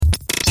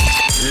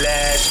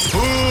Let's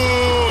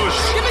push.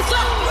 Give me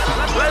some.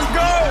 Let's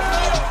go.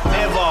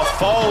 Never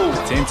fold.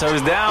 10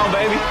 toes down,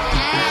 baby.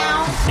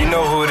 You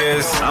know who it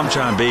is. I'm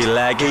trying to be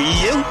like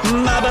you,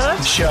 my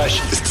bud.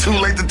 Shush. It's too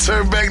late to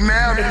turn back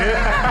now.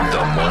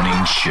 The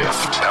Morning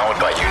Shift. Powered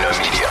by YOUKNOW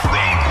Media.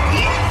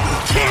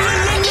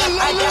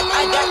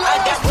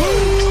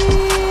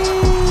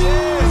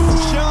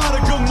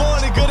 Good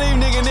morning, good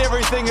evening, and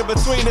everything in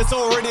between. It's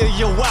already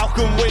your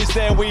welcome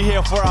Wednesday, and we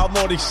here for our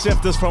morning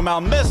shifters, from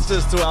our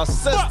misters to our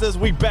sisters.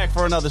 We back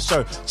for another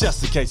show,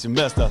 just in case you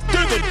missed us. Do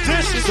the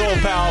dishes, all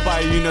powered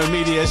by YOUKNOW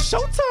Media.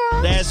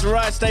 Showtime. That's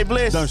right, stay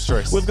blessed. Don't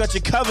stress. We've got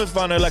you covered,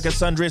 whānau, like a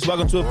sundress.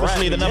 Welcome to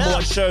officially the number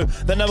one show,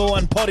 the number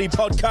one potty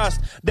podcast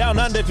down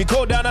under. If you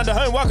call down under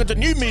home, welcome to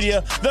New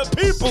Media, the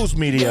People's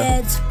Media.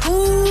 Let's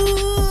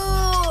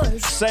push.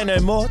 Say no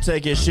more,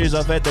 take your shoes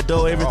off at the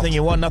door. Everything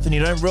you want, nothing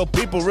you don't. Real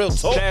people, real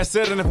talk. That's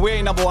it, and if we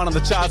ain't number one on the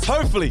charts,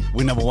 hopefully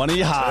we're number one in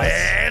your hearts.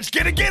 Let's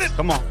get it.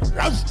 Come on.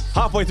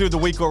 Halfway through the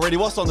week already.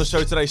 What's on the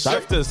show today?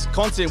 Shifters,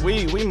 content.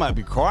 We might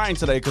be crying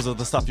today because of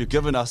the stuff you've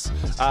given us.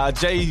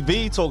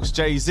 JB talks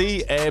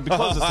JayZ, and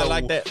because it's I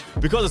like that.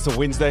 Because it's a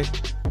Wednesday,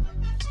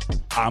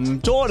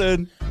 I'm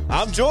Jordan.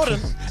 I'm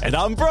Jordan. And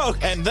I'm Brook.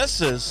 And this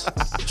is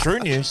True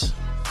News.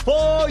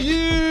 For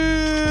you.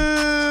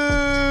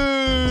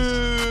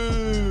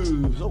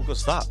 Oh, good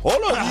start.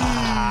 Hold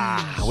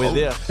on. We're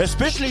there.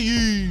 Especially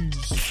you.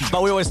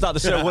 But we always start the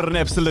show with an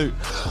absolute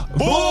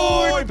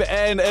boy.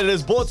 And it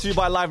is brought to you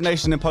by Live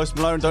Nation and Post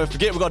Malone. Don't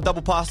forget, we've got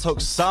double pass.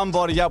 Hook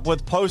somebody up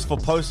with post for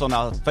post on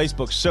our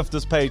Facebook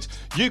Shifters page.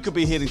 You could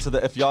be heading to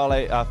the If y'all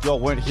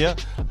weren't here,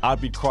 I'd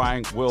be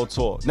crying world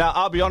tour. Now,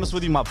 I'll be honest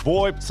with you, my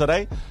boy,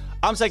 today,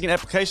 I'm taking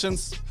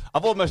applications.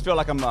 I've almost feel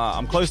like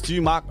I'm close to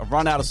you, Mark. I've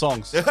run out of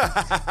songs.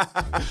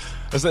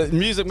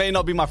 Music may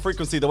not be my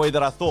frequency the way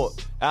that I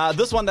thought.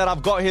 This one that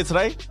I've got here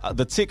today,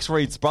 the text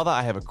reads, brother,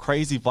 I have a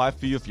crazy vibe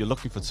for you. If you're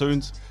looking for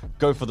tunes,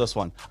 go for this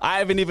one. I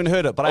haven't even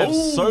heard it, but I have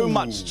so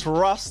much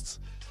trust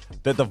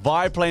that the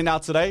vibe playing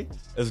out today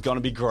is going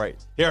to be great.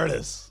 Here it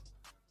is.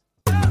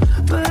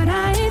 But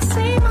I ain't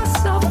seen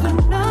myself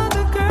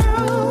another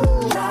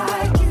girl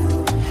like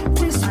you.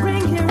 This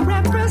ring here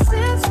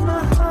represents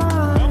my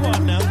heart. Come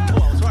on now.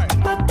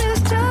 But there's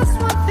just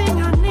one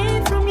thing I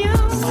need from you.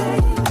 Say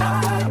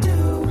I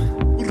do.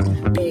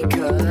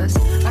 Because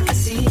I can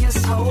see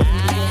us holding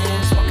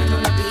hands, walking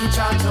on the beach,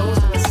 our toes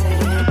in the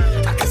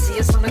sand. I can see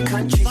us on the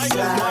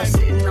countryside,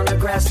 sitting on the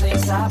grass laying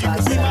side by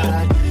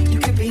side. You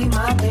could be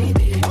my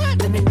baby.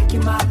 Let me make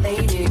you my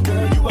lady.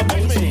 Girl, you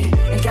amazing.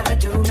 Ain't gotta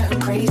do nothing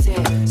crazy.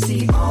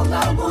 See, all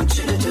I want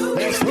you to do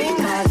is be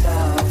my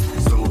love.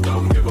 So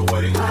don't give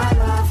away My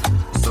love,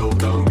 So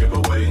don't give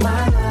away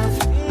my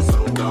love.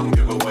 So don't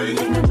give away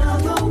Ain't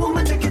another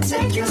woman that can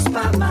take your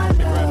spot, my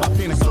love.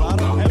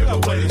 Don't give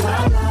away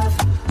My love,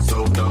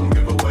 So don't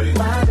give away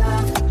my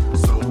love.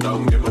 So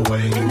don't give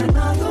away Ain't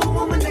another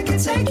woman that can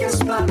take your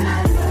spot,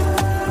 my love.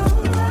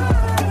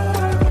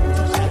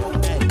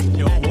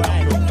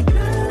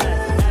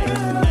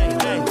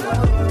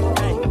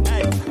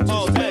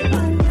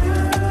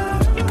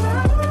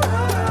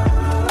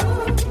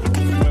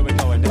 Where we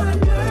going now?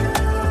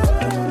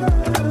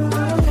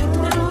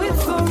 Now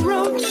if I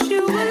wrote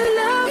you a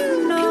love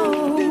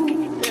note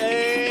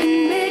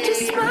and made you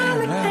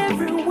smile at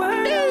every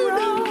word I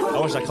wrote, I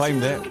wish I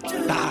claimed that. would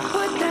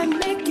that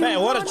make you Man,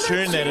 what a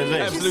tune that is.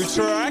 Absolute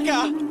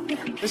tracker.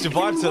 That's your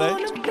vibe today.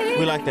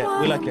 We like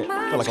that. We like that.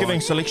 like It's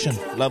giving selection.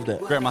 Love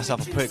that. Grab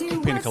myself a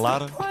pina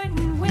colada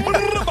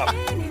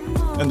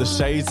in the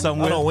shade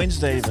somewhere. On a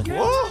Wednesday even.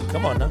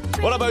 Come on now.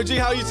 What up, OG?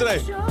 How are you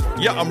today?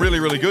 Yeah, I'm really,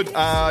 really good.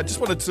 Just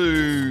wanted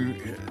to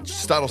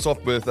start us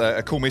off with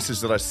a cool message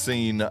that I've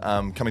seen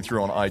coming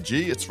through on IG.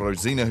 It's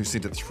Rosina who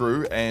sent it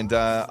through, and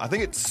I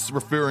think it's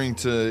referring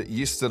to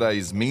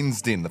yesterday's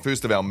Men's Den, the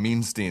first of our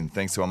Men's Den,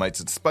 thanks to our mates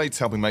at Spates,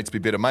 helping mates be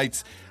better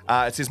mates.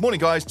 It says, morning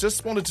guys,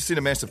 just wanted to send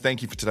a massive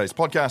thank you for today's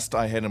podcast.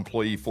 I had an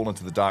employee fall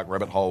into the dark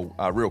rabbit hole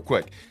real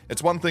quick.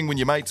 It's one thing when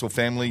you're mates or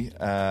family,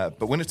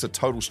 but when it's a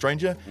total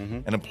stranger,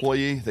 an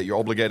employee that you're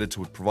obligated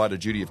to provide a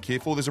duty of care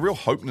for, there's a real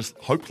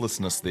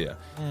hopelessness there.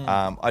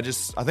 I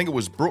think it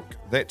was Brook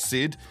that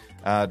said,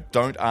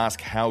 don't ask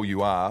how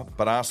you are,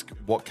 but ask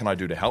what can I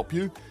do to help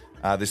you.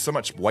 There's so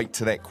much weight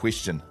to that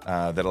question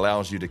that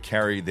allows you to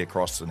carry their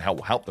cross and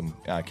help them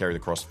carry the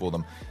cross for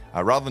them,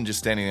 rather than just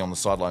standing on the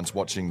sidelines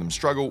watching them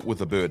struggle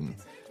with a burden.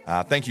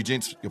 Thank you,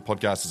 gents. Your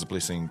podcast is a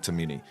blessing to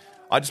many.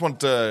 I just want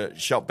to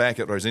shout back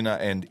at Rosina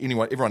and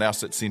everyone else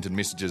that sent in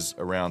messages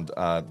around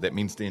that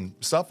Men's Den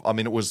stuff. I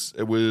mean, it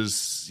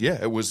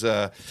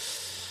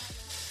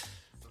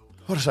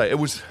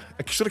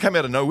sort of came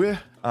out of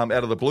nowhere, out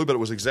of the blue, but it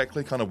was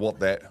exactly kind of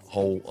what that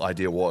whole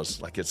idea was.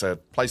 Like, it's a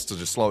place to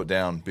just slow it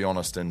down, be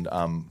honest, and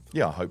I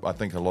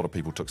think a lot of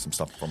people took some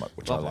stuff from it,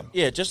 which I love.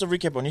 Yeah, just a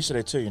recap on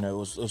yesterday too. It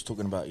was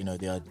talking about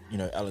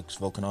Alex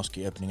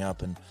Volkanovski opening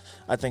up, and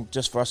I think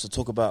just for us to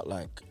talk about,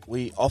 like,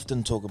 we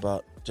often talk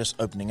about just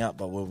opening up,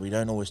 but what we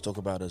don't always talk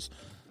about is,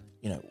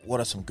 what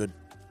are some good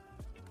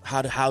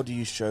how do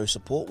you show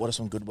support? What are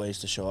some good ways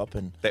to show up?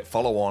 And That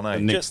follow on,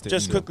 eh?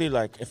 just quickly,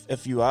 like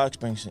if you are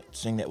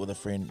experiencing that with a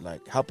friend,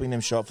 like helping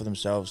them show up for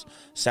themselves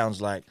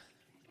sounds like,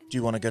 do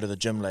you want to go to the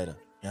gym later?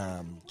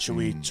 Should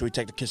we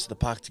take the kids to the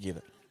park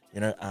together?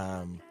 You know,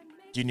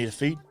 do you need a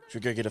feed?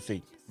 Should we go get a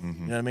feed? You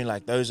know what I mean?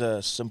 Like those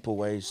are simple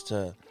ways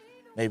to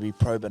maybe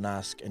probe and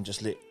ask and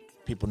just let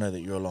people know that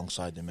you're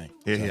alongside them, mate.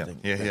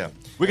 Yeah.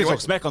 We can talk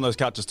smack on those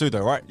couches too,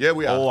 though, right? Yeah,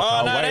 we are.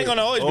 Oh, no, they're going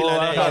to always be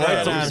like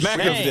that. Smack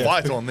Shame. him there.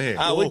 Fight on there.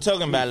 We're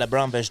talking about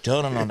LeBron vs.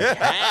 Jordan on the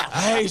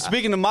Hey,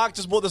 speaking of Mark,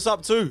 just brought this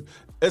up too.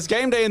 It's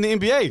game day in the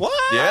NBA. What?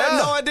 I Yeah. had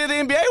no idea the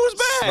NBA was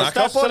back. Snuck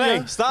up on today.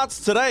 you.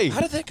 Starts today.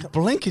 How did that come?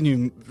 Blink and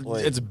you,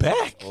 it's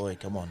back. Boy,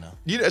 come on now.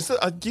 You know,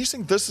 I'm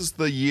guessing this is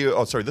the year.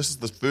 Oh, sorry, this is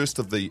the first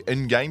of the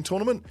in-game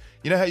tournament.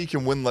 You know how you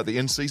can win like the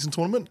in-season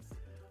tournament?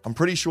 I'm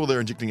pretty sure they're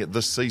injecting it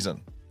this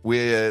season,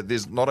 where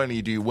there's not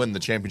only do you win the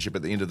championship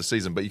at the end of the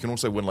season, but you can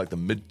also win like the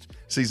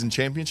mid-season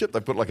championship. They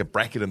put like a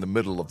bracket in the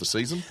middle of the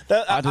season.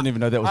 I didn't even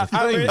know that was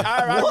a thing.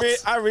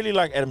 I really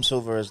like Adam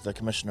Silver as the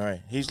commissioner. Eh?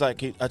 He's like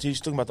he's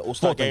talking about the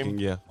All-Star Sport game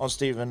thinking, yeah. on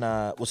Stephen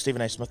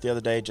A. Smith the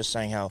other day, just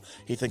saying how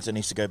he thinks it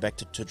needs to go back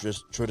to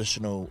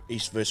traditional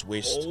East versus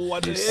West. Oh, I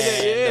did. And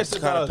Yes, that's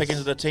it kind of does. pick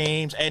into the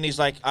teams. And he's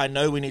like, I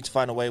know we need to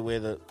find a way where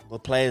the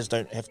players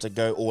don't have to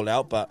go all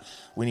out, but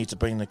we need to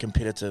bring the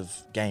competitive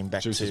game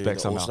back Juice is to back the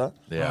somehow. All-Star.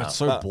 Yeah. Oh, it's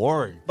so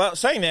boring. But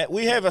saying that,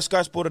 we have a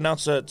Sky Sport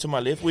announcer to my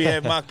left. We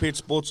have Marc Peard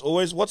Sports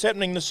always. What's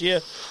happening this year,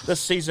 this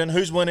season?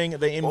 Who's winning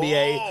the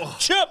NBA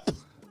chip?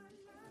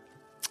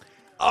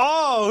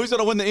 Oh, who's going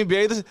to win the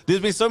NBA? There's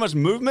been so much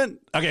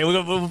movement. Okay,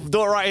 we'll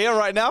do it right here,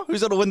 right now. Who's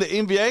going to win the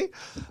NBA?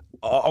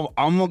 Oh,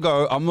 I'm going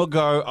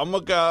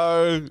to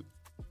go.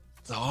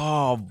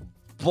 Oh,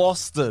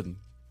 Boston.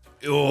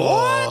 I'm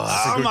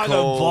going to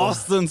go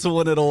Boston to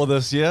win it all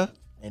this year.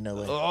 Ain't no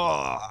way.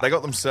 They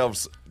got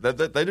themselves. They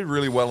did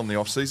really well in the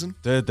off season.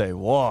 Did they?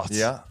 What?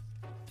 Yeah,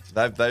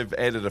 they've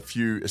added a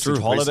few Drew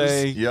essential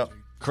Holiday. pieces. Yep.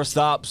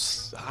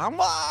 Kristaps.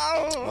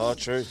 Oh,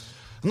 true.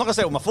 I'm not going to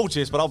say it with my full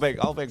chest, but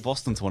I'll back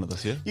Boston to win it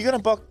this year. You're going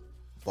to Bok?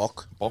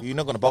 You're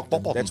not going to Bok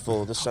them. Bok. That's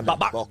for this Sunday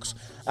Bok. box.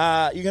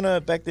 You're going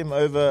to back them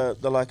over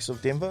the likes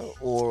of Denver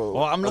or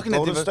Well, I'm looking at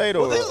Golden Denver. State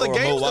Well, or, these are the or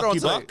games that are on Milwaukee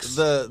today. Bucks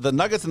The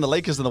Nuggets and the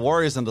Lakers and the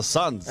Warriors and the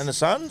Suns. and the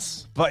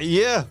Suns? But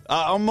yeah,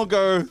 I'm going to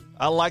go.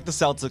 I like the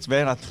Celtics,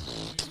 man.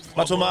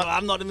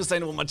 I'm not even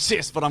saying it with my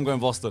chest, but I'm going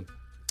Boston.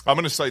 I'm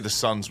going to say the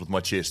Suns with my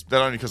chest.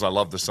 Not only because I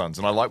love the Suns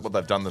and I like what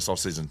they've done this off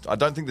season. I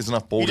don't think there's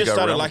enough ball You to just go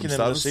started around. liking with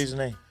them this starters. season,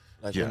 eh?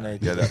 Like when they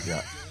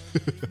Yeah.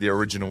 The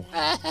original.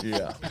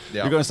 Yeah.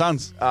 You're going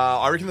Suns.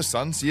 I reckon the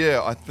Suns,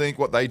 yeah. I think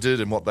what they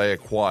did and what they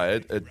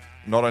acquired, it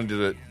not only did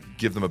it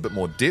give them a bit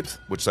more depth,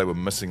 which they were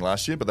missing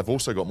last year, but they've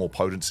also got more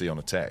potency on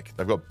attack.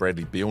 They've got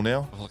Bradley Beal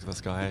now. Oh, look at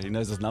this guy. He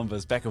knows his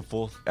numbers back and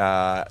forth.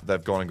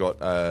 They've gone and got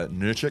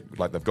Nurkic.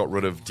 Like they've got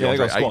rid of Yeah, they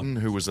got DeAndre a squad. Ayton,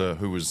 who was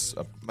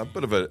a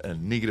bit of a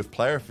negative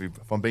player,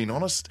 if I'm being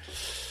honest.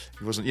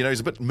 He wasn't, he's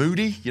a bit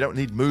moody. You don't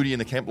need moody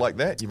in a camp like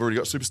that. You've already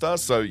got superstars.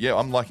 So yeah,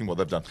 I'm liking what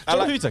they've done. Who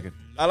are you taking?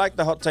 I like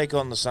the hot take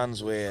on the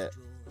Suns where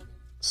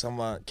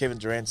Kevin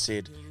Durant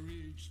said,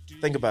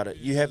 think about it,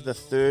 you have the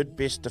third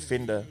best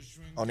defender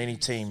on any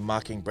team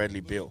marking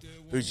Bradley Beal,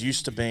 who's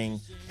used to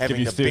having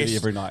you the 30 best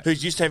every night.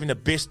 who's used to having the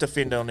best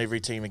defender on every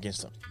team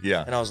against him.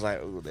 Yeah. And I was like,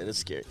 oh, that is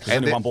scary. There's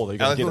only one ball that you're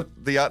going to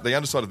get it. The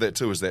underside of that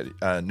too is that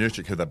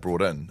Nurkic, who they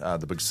brought in,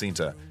 the big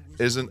centre,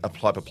 isn't a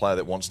type of player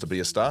that wants to be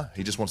a star.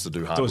 He just wants to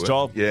do hard Do his work.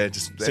 job. Yeah,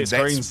 Set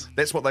screens.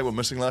 that's what they were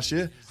missing last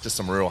year. Just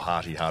some real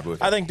hearty hard work.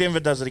 I think Denver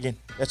does it again.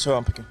 That's who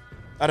I'm picking.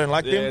 I don't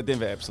like Yeah, them.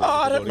 Denver absolutely.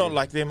 I could do don't it not again.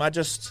 like them. I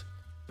just,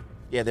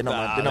 they're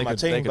not Nah, my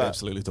They team. could But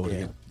absolutely do it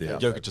again. Yeah.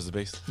 Jokic is the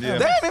beast. Yeah.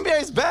 Damn,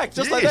 NBA's back.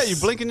 Just like that. You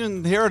Yes. blink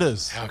and here it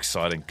is. How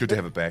exciting. Good to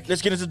have it back.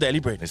 let's get into Daily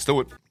Bread. Let's do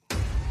it.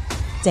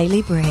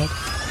 Daily Bread.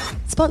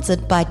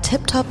 Sponsored by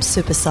Tip Top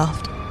Super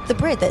Soft, the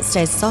bread that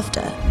stays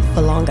softer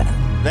for longer.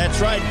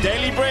 That's right,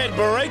 Daily Bread,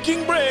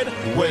 breaking bread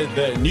With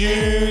the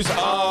news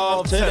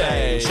of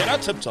today. Shout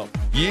out Tip Top.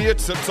 Yeah,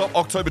 Tip Top,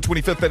 October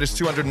 25th. That is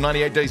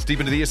 298 days deep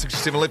into the year,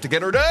 67 left to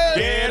get her done.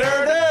 Get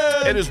her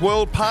done. It is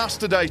World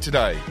Pasta Day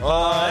today.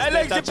 I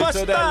like the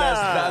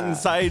pasta.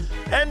 Inside.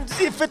 And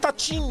the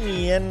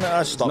fettuccine.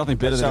 And stop. Nothing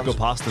better That than a good sounds-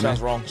 pasta, Sounds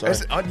man. wrong,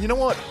 sorry. You know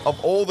what?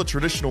 Of all the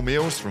traditional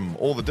meals from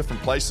all the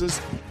different places,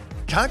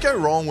 can't go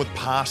wrong with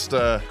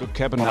pasta. Good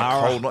on a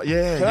carbonara. cold night.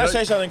 Yeah. Can I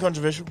say something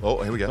controversial?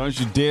 Oh, here we go. Don't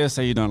you dare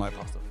say you don't like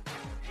pasta.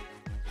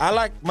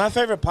 My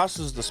favorite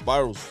pasta is the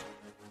spirals.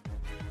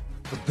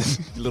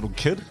 You little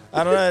kid.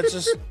 I don't know, it's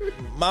just,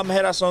 Mum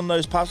had us on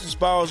those pasta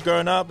spirals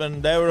growing up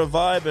and they were a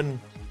vibe and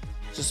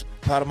it's just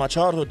part of my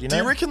childhood, you know?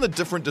 Do you reckon the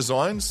different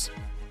designs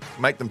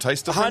make them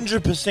taste different?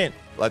 100%.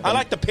 Like I the-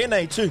 like the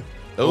penne too.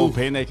 Oh,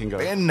 penne can go.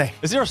 Penne.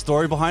 Is there a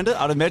story behind it?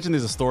 I'd imagine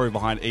there's a story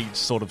behind each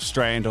sort of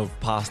strand of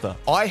pasta.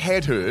 I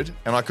had heard,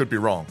 and I could be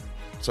wrong,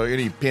 so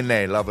any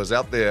penne lovers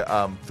out there,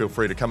 feel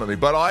free to come at me,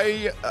 but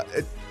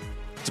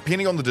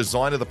depending on the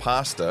design of the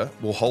pasta,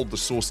 will hold the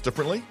sauce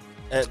differently.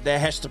 That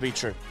has to be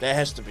true. That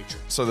has to be true.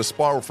 So the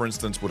spiral, for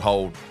instance, would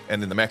hold,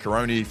 and then the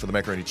macaroni for the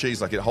macaroni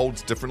cheese, like it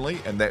holds differently,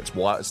 and that's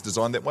why it's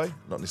designed that way.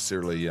 Not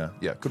necessarily, yeah,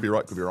 could be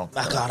right, could be wrong.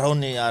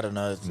 Macaroni, I don't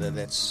know.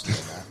 That's.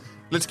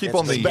 Let's keep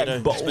on the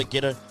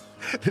spaghetto.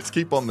 Let's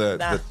keep on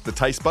the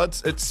taste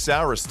buds. It's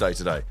Saddest Day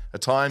today, a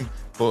time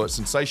for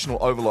sensational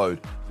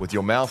overload with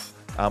your mouth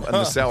and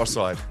the sour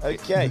side.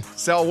 Okay.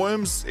 Sour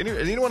worms.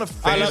 Is anyone a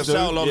fan I love of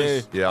sour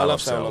lollies. Yeah, I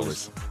love sour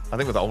lollies. I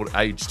think with the old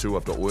age too,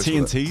 I've got worse.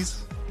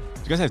 TNTs.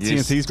 Did you guys have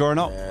Yes. TNTs growing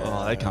up?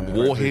 Oh, they can't be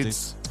great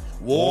Warheads.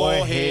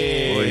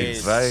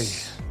 Warheads.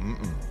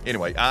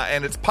 Anyway,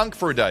 and it's punk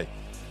for a day.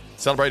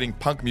 Celebrating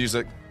punk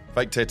music,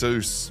 fake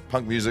tattoos,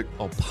 punk music.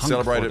 Oh, punk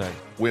Celebrate for a it. day.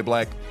 Wear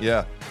black.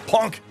 Yeah.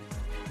 Punk.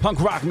 Punk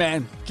rock,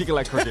 man. Kick it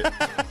like cricket.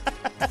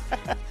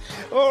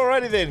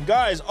 Alrighty then,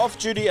 guys.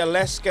 Off-duty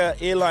Alaska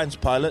Airlines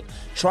pilot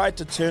tried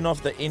to turn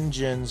off the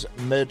engines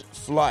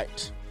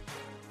mid-flight.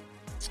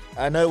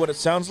 I know what it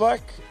sounds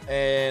like,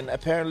 and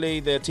apparently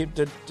the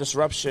attempted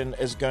disruption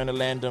is going to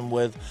land him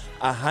with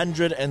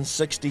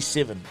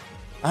 167.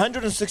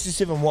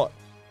 167 what?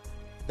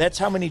 That's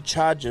how many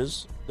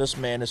charges this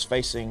man is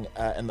facing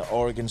in the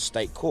Oregon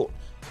State Court.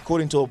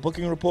 According to a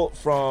booking report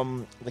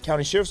from the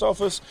county sheriff's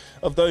office,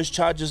 of those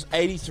charges,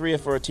 83 are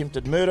for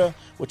attempted murder,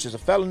 which is a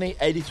felony,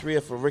 83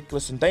 are for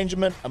reckless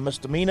endangerment, a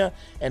misdemeanor,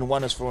 and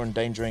 1 is for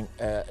endangering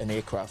an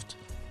aircraft.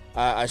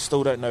 I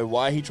still don't know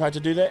why he tried to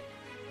do that,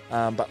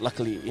 but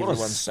luckily What a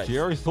everyone's safe.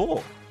 scary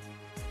thought.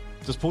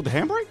 Just pulled the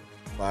handbrake?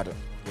 I don't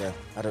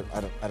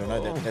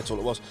know. That's all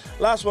it was.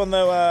 Last one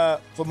though,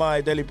 for my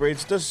daily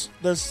breeds. This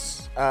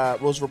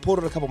was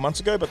reported a couple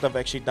months ago, but they've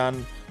actually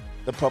done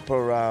the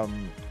proper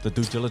The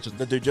due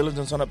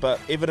diligence. on it. But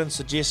evidence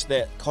suggests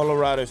that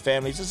Colorado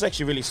families, this is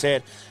actually really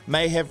sad,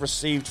 may have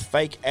received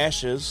fake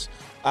ashes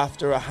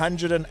after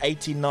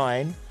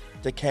 189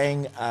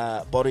 decaying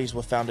bodies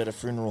were found at a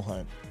funeral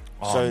home.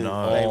 Oh,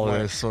 no.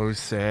 That's so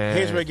sad.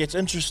 Here's where it gets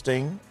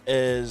interesting: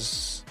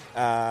 is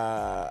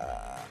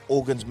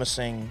organs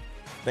missing,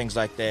 things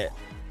like that.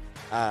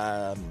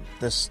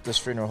 This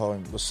funeral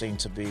home was seen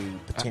to be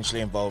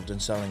potentially involved in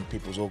selling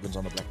people's organs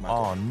on the black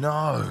market. Oh,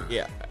 no.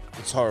 Yeah,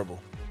 it's horrible.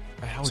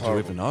 How would horrible.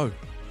 you even know?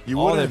 You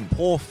Oh, wouldn't. that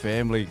poor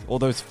family. All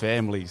those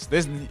families.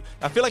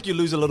 I feel like you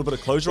lose a little bit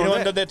of closure You know on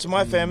what that. did that to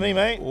my family,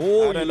 mate?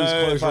 Oh, I don't you lose know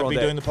if closure I'd on be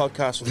that. doing the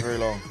podcast for very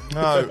long.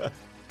 No.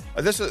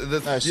 You're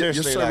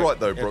seriously, so like, right,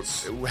 though, Brooke.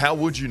 it's- How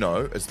would you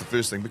know? Is the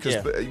first thing. Because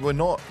Yeah. we're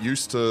not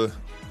used to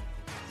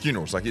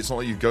funerals. Like, it's not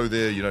like you go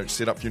there, you don't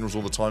set up funerals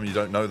all the time, you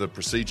don't know the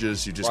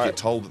procedures, you just Right. get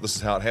told that this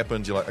is how it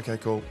happened. You're like, okay,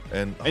 cool.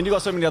 And And you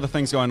got so many other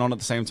things going on at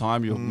the same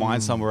time. Your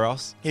mind somewhere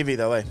else. Heavy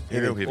though, eh?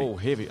 real heavy. Oh,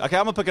 heavy. Okay,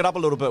 I'm going to pick it up a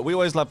little bit. We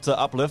always love to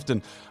uplift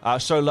and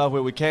show love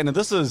where we can. And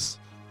this is,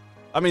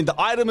 the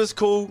item is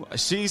cool.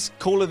 She's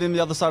cooler than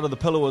the other side of the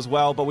pillow as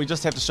well. But we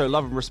just have to show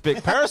love and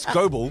respect. Paris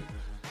Goebel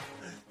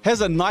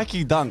has a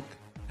Nike dunk.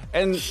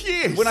 And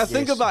Yes. when I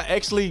think Yes. about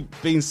actually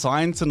being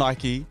signed to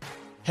Nike,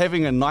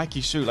 having a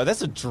Nike shoe, like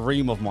that's a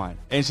dream of mine.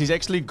 And she's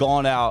actually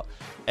gone out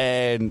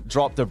and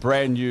dropped a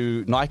brand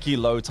new Nike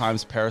Low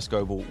Times Paris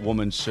Goebel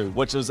woman's shoe,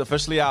 which is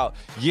officially out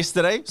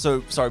yesterday.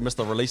 So, sorry, missed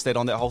the release date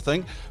on that whole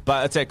thing.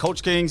 But it's at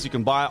Coach Kings. You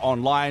can buy it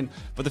online.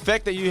 But the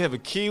fact that you have a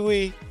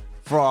Kiwi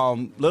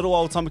from little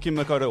old Tamaki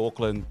Makaurau,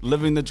 Auckland,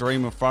 living the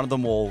dream in front of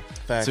them all,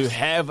 Facts. to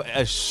have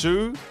a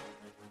shoe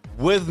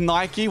with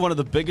Nike, one of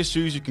the biggest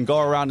shoes you can go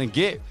around and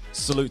get,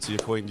 salute to you,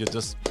 Queen. You're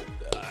just...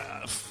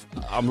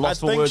 I'm I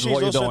lost for think words she's of what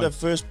you're also doing. the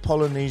first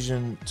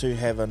Polynesian to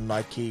have a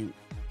Nike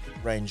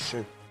range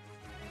shoe.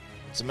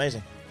 It's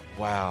amazing.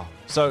 Wow.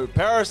 So,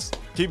 Paris,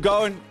 keep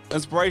going.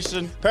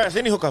 Inspiration. Paris,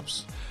 any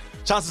hookups?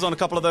 Chances on a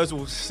couple of those,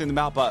 we'll send them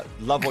out, but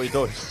love what you're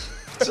doing.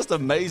 It's just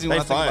amazing when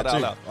They I think about fire it out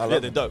too. loud. I love Yeah,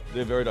 them. they're dope.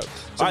 They're very dope.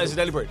 All right, it's your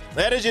Daily Bread.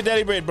 That is your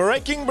daily bread.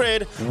 Breaking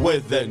bread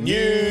With the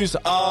news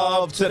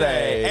of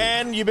today.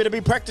 And you better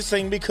be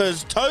practicing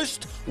because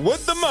toast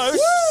with the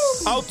most.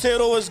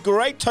 Aotearoa's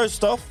great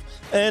toast off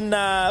in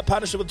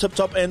partnership with Tip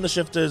Top and the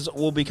Shifters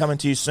will be coming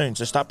to you soon.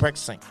 So start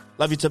practicing.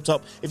 Love you, Tip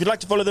Top. If you'd like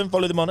to follow them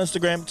on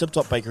Instagram, Tip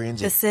Top Bakery NZ.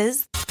 This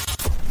is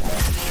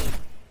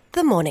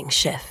The Morning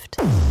Shift.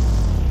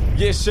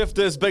 Yes,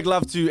 Shifters, big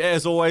love to you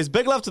as always.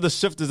 Big love to the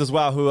Shifters as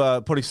well who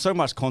are putting so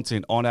much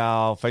content on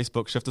our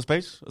Facebook Shifters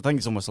page. I think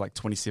it's almost like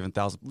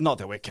 27,000. Not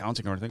that we're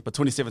counting or anything, but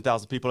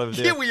 27,000 people over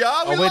there. here we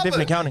are. Oh, we're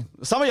definitely counting.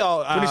 Some of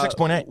y'all...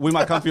 26.8. We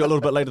might come for you a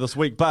little bit later this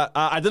week, but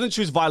I didn't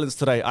choose violence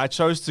today. I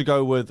chose to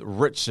go with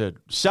Richard.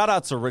 Shout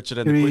out to Richard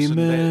and the question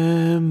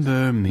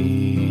Remember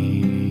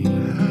me.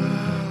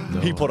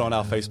 that he put on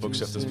our Facebook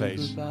Shifters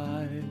page.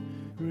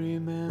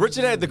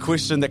 Richard had the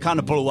question that kind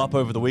of blew up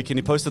over the weekend.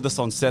 He posted this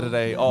on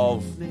Saturday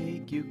of...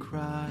 Make you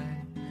cry,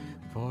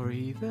 for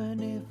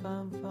even if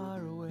I'm far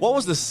away. What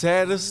was the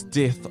saddest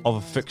death of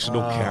a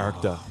fictional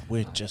character?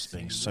 We're just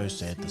being so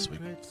sad this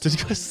week. Did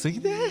you guys see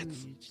that?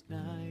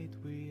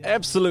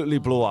 Absolutely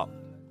blew up.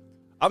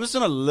 I'm just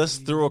going to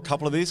list through a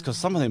couple of these because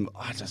some of them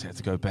I just had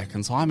to go back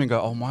in time and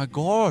go, oh my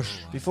gosh.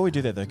 Before we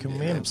do that though, can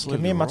me and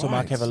Absolutely Mato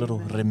Mark right. have a little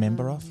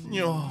remember off?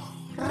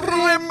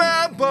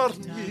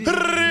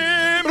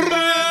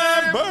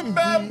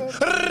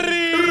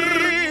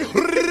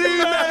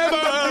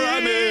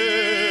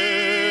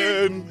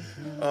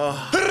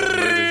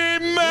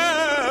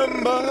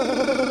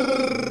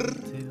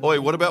 Oi,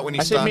 what about when he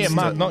I said starts me and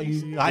Mark, to... not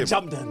you. I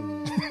jumped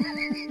in.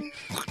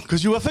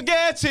 Because you were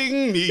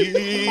forgetting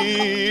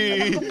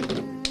me.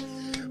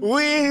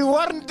 We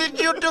wanted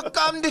you to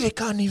come to the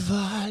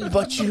carnival,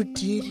 but you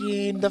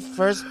didn't the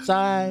first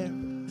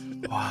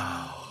time.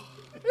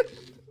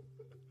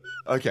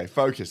 Okay,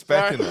 focus.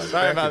 Back in there.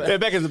 Sorry about Yeah,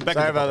 that. back in the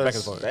Sorry about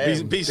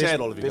this. Be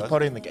sad, all of you Best guys.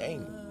 part in the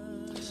game.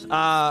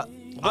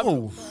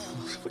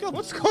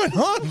 What's going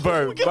on,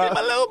 bro? Give me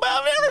my little bit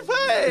of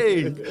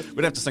everything.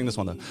 We'd have to sing this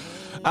one,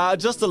 though.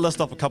 Just to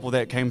list off a couple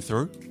that came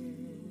through.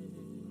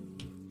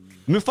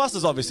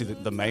 Mufasa's obviously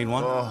the main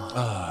one.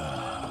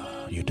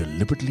 You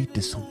deliberately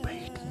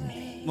disobeyed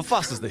me.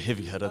 Mufasa's the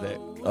heavy hitter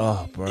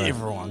that Bro.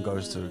 everyone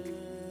goes to.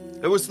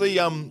 It was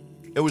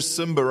it was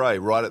Simba, right?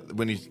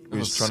 When he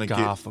was trying to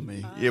scar get... for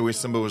me. Yeah, where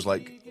Simba was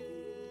like...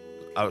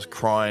 I was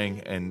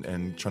crying and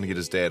trying to get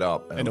his dad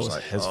up. And it was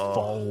like, his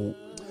fault.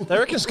 They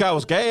reckon Scar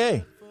was gay,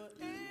 eh?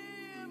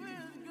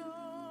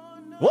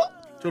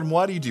 What? Jordan,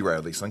 why do you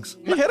derail these things?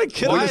 He had a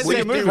kid in Why the is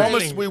second that movie.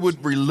 Promised we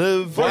would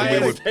relive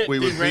and we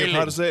would be a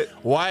part of that.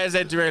 Why is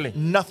that derailing?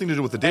 Nothing to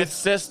do with the death.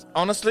 It's just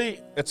honestly,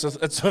 it's a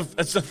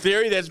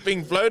theory that's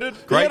being floated.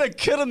 He had a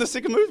kid in the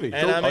second movie.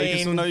 And Cool. I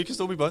you mean- can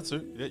still be both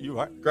too. Yeah, you're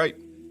right. Great.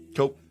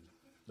 Cool.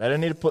 They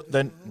don't need to put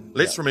then.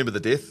 Let's remember the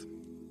death.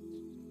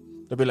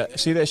 They'll be like,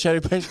 see that shadow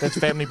page? That's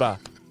Family Bar.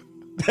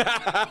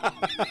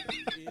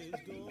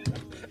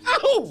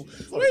 Ow!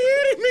 Why are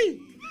you hitting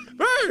me,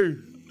 bro?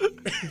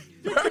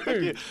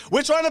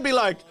 We're trying to be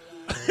like,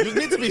 you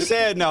need to be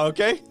sad now,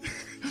 okay?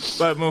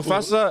 But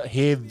Mufasa,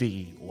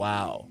 heavy.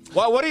 Wow.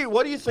 What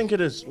do you think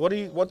it is? What do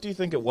you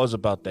think it was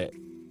about that?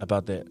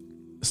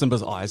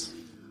 Simba's eyes.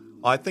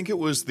 I think it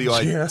was the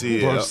idea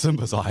Bro,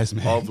 Simba's eyes,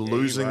 man. of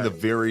losing the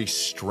very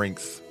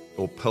strength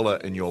or pillar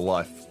in your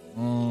life.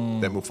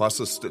 That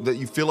Mufasa, that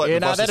you feel like Yeah,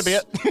 Mufasa... that'd be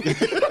it.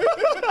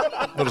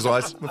 Not his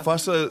eyes.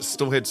 Mufasa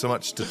still had so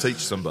much to teach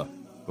Simba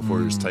before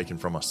he was taken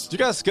from us. Do you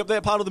guys skip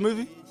that part of the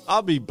movie?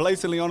 I'll be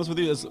blatantly honest with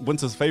you. It's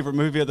Winter's favorite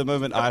movie at the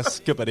moment. I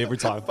skip it every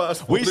time.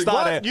 We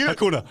start at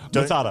Hakuna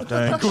Matata.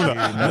 Hakuna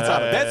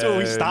Matata. That's where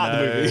we start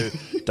the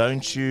movie.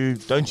 Don't you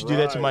do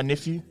that to my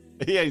nephew?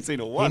 He ain't seen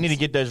it You once. need to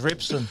get those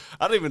reps in.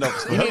 I don't even know.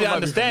 If You need to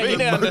understand. You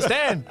need to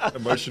understand.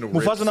 Emotional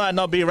Mufasa might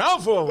not be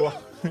around for a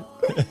while.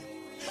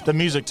 The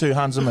music too,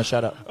 Hans Zimmer,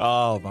 shut up.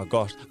 Oh my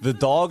gosh. The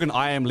dog in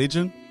I Am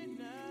Legend.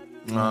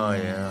 Oh,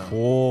 yeah.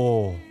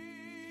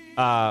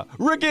 Oh.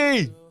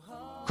 Ricky!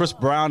 Chris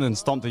Brown and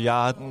Stomp the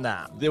Yard.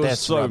 Nah, There was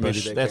that's so many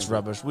rubbish. that That's came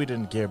rubbish. We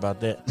didn't care about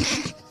that.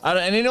 And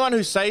anyone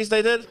who says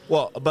they did,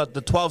 well, about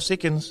the 12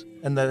 seconds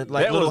and the That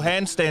little was-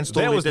 handstand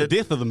story. That was the did.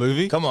 death of the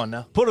movie. Come on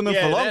now. Put him in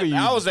for longer. That,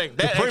 I was like,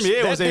 the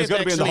premiere was he was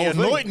going to be in the whole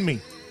annoyed thing. me.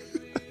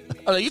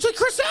 I was like, you took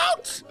Chris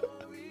out.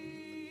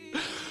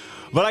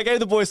 But I gave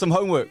the boys some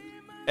homework.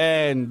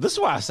 And this is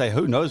why I say,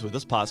 who knows where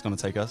this part's going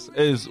to take us,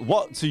 is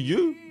what to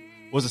you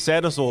was the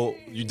saddest or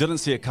you didn't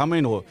see it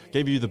coming or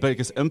gave you the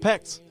biggest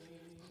impact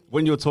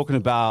when you were talking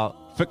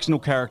about fictional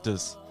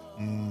characters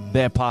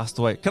that passed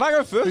away. Can I go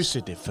Who first?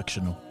 said they're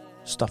fictional?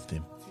 Stuff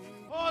them.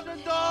 Hold the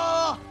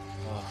door!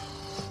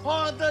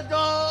 Hold the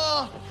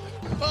door!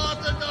 Hold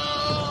the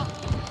door!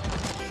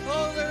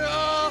 Hold the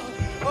door!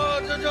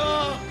 Hold the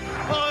door!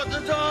 Hold the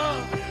door!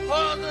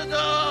 Hold the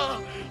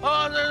door!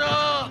 Hold the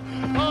door!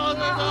 Hold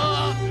the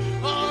door!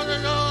 Hold the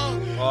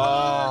door!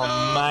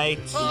 Oh, mate.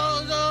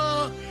 Hold the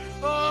door!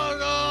 Hold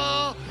the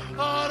door!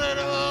 Hold the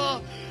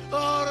door!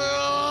 Hold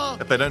the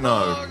door! If they don't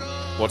know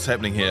what's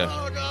happening here,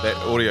 that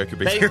audio could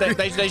be They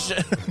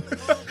should.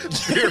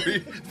 very,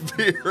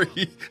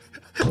 very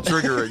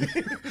triggering.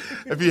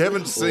 If you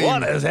haven't seen...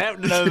 What is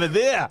happening over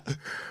there?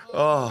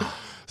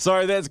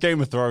 Sorry, that's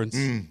Game of Thrones.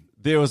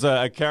 There was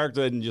a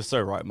character, and you're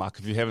so right, Mark,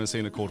 if you haven't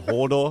seen it, called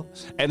Hodor.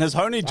 And his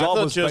only job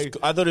was... I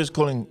thought he was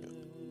calling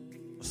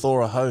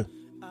Thor a hoe.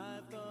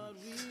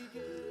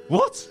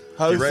 What?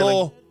 Ho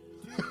Derailing.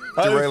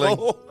 Thor. Derailing.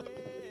 Ho Thor.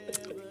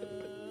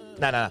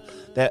 No.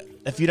 That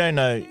if you don't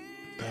know,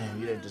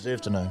 damn, you don't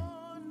deserve to know.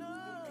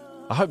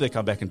 I hope they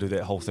come back and do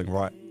that whole thing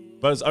right.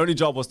 But his only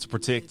job was to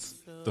protect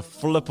the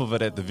flip of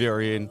it at the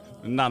very end.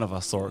 None of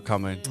us saw it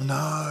coming.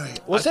 No.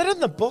 Was that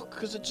in the book?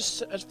 Because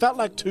it felt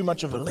like too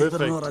much of a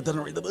perfect. I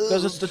didn't read the book.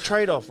 Because it's the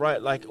trade-off,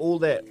 right? Like all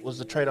that was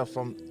the trade-off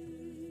from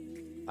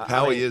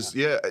How he is,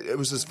 yeah, it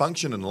was his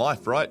function in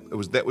life, right?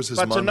 That was his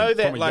But moment. to know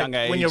that, From a like, young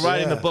age, when you're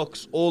writing the yeah.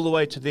 books, all the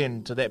way to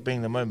that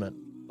being the moment,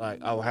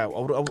 like, I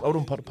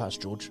wouldn't put it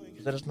past George.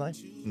 Is that his name? Do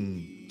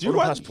you I wouldn't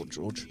write, past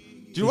George.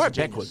 do you write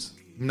backwards?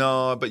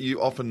 No, but you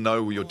often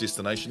know where your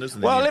destination is.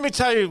 And then Well, you- let me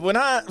tell you, when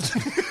I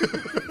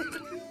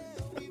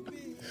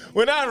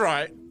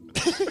write,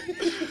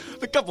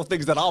 The couple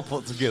things that I'll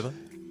put together.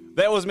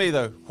 That was me,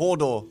 though.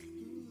 Hodor.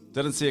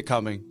 Didn't see it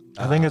coming.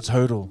 I think it's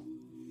Hodel.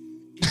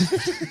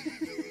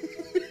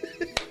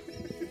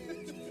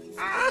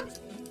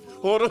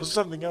 Hodel is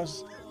something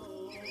else.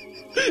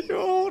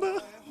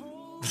 Hodor.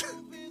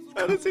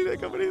 I didn't see that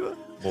coming either.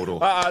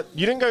 Mordor.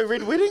 You didn't go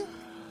Red Wedding?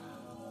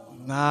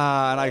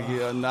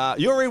 Nah.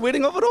 You're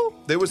re-wedding of it all?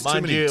 There was too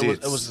Mind many you,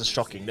 deaths. it was the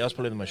shocking. That was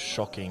probably the most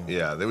shocking.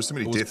 Yeah, there was too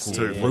many deaths cool.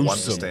 too for one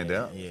to Gruesome. stand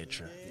out. Yeah,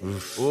 true.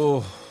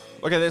 Oh.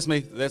 Okay, that's me.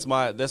 That's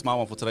my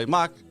one for today.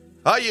 Mark.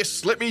 Ah,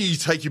 yes. Let me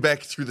take you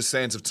back through the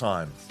sands of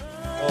time.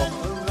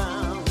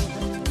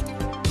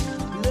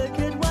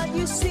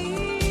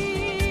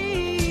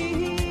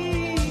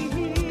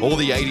 All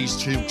the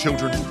 80s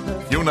children,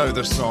 you'll know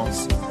this song.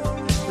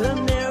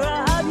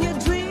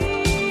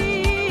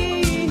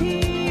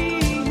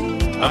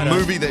 A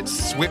movie that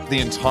swept the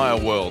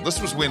entire world. This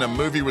was when a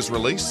movie was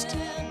released.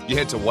 You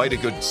had to wait a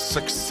good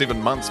 6-7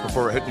 months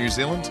before it hit New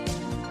Zealand.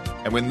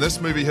 And when this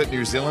movie hit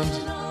New Zealand,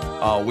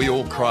 we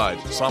all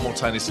cried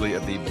simultaneously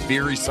at the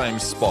very same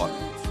spot.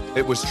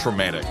 It was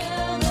traumatic.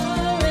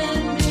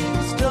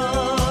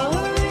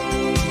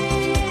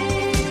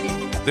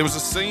 There was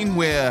a scene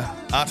where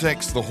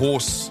Artax, the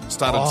horse,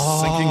 started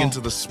sinking into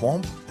the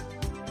swamp.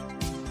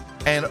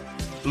 And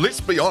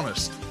let's be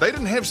honest, they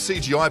didn't have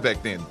CGI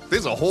back then.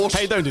 There's a horse.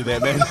 Hey, don't do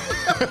that, man.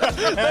 Don't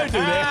do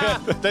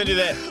that. Don't do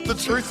that. The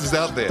truth is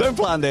out there. Don't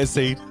plant that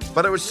seed.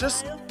 But it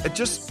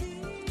just,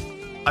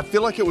 I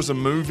feel like it was a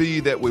movie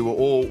that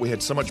we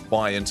had so much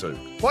buy into.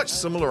 Quite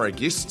similar, I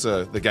guess,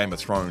 to the Game of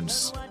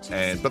Thrones.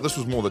 But this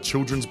was more the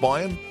children's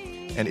buy-in,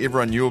 and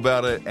everyone knew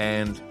about it.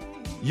 And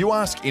you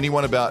ask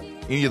anyone about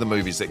any of the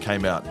movies that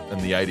came out in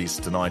the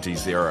 80s to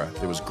 90s era.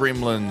 There was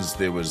Gremlins,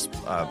 there was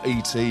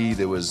E.T.,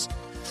 there was...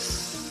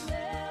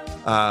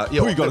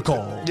 Who you got to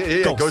call?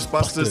 Yeah,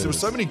 Ghostbusters. There were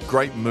so many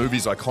great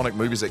movies, iconic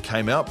movies that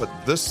came out, but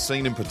this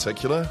scene in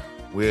particular,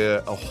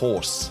 where a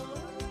horse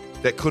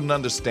that couldn't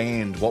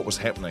understand what was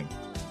happening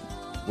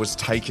was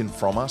taken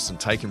from us and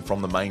taken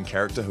from the main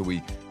character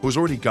who was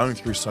already going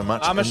through so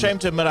much. I'm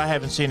ashamed to admit I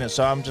haven't seen it,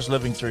 so I'm just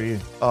living through you.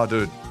 Oh,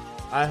 dude.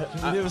 Have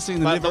you never seen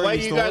the But the way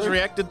Never-Ending you guys Story?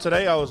 reacted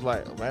today, I was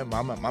like, man,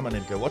 Mama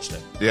need to go watch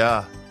that.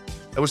 Yeah.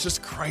 It was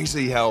just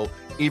crazy how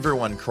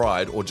everyone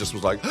cried or just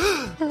was like,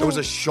 it was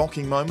a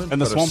shocking moment.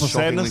 And the but Swamp a of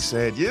shockingly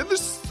Sadness? sad. Yeah,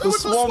 the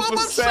Swamp of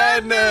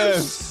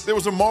Sadness. There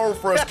was a moral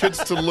for us kids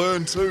to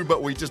learn too,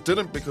 but we just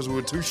didn't because we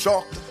were too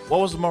shocked. What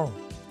was the moral?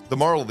 The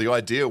moral, the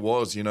idea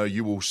was,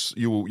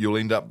 you'll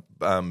end up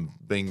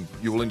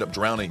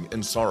drowning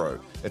in sorrow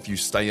if you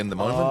stay in the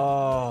moment.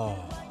 Oh.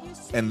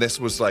 And this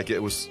was like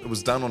it was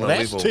done on a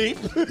That's level. deep.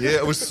 Yeah,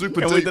 it was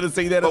super And deep. we didn't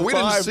see that at but the we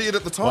time. didn't see it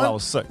at the time. Well, I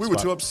was 6, we were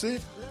but- too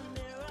upset.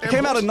 It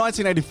came out in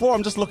 1984.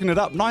 I'm just looking it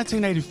up.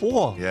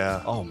 1984.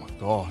 Yeah. Oh my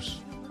gosh.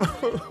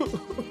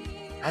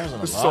 I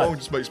wasn't The song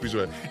just makes me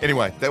sweat.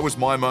 Anyway, that was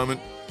my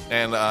moment.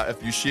 And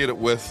if you shared it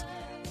with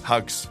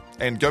Hugs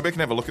and go back and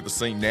have a look at the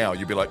scene now,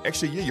 you'll be like,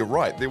 actually, yeah, you're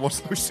right. There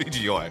was no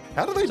CGI.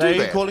 How do they So are do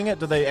you that? calling it?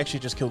 Did they actually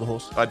just kill the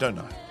horse? I don't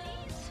know.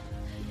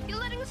 You're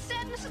letting the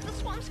sadness of the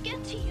swamps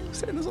get to you.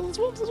 Sadness of the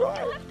Swamps is You right.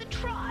 have to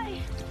try.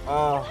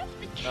 Oh, You have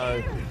to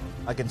no. care.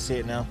 I can see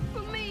it now.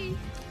 For me.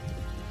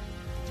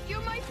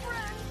 You're my friend.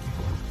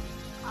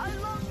 I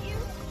love you.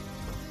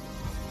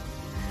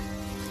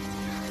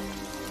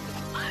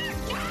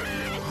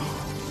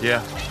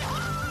 Yeah.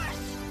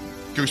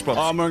 Goosebumps.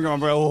 I'm bringing it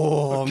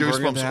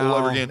Goosebumps all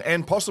over down. again.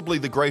 And possibly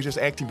the greatest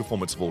acting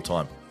performance of all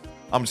time.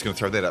 I'm just going to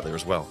throw that out there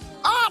as well.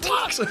 The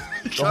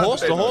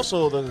horse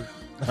or the...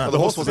 The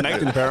horse Wasn't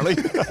acting apparently.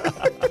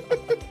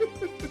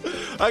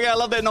 Okay, I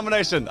love that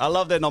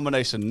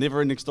nomination.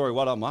 Never-Ending Story.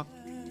 Well done, Mark.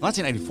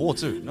 1984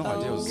 too. No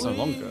idea it was so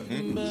long ago. All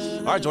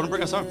right, do you want to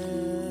bring us home?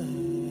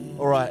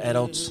 All right,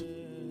 adults.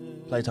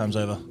 Playtime's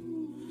over.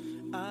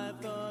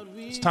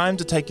 It's time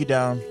to take you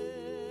down,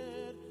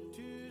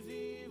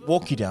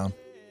 walk you down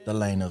the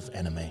lane of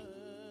anime.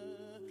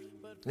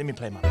 Let me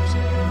play my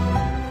music.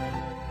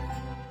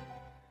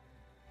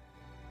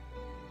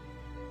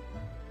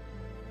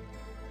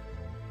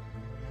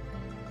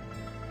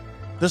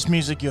 This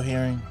music you're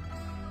hearing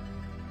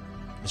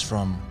is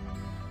from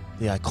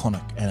the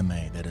iconic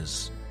anime that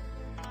is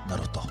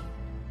Naruto.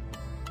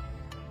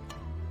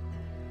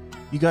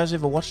 You guys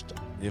ever watched it?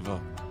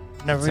 Never.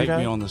 Never Take read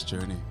me it? on this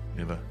journey.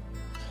 Never.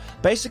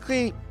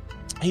 Basically,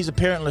 he's a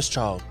parentless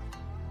child.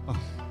 Oh.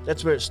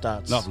 That's where it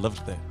starts. No, I've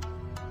lived there.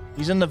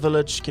 He's in the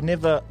village, can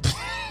never...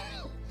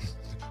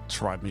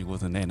 Try me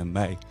with an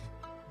anime.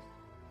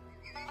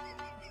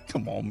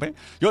 Come on, man.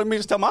 You want me to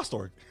just tell my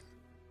story?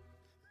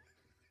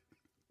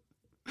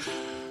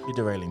 You're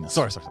derailing this.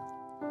 Sorry.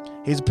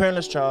 He's a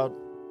parentless child,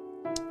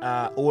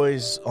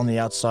 always on the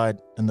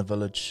outside in the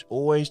village,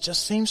 always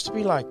just seems to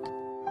be like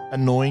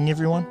annoying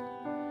everyone.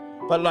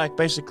 But like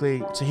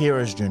basically it's a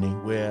hero's journey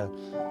where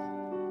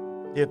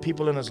there are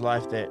people in his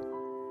life that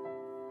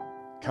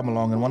come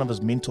along, and one of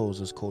his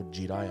mentors is called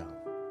Jiraiya.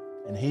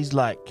 And he's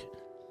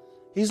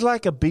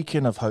like a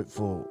beacon of hope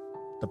for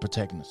the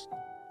protagonist,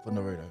 for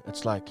Naruto.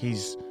 It's like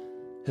he's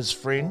his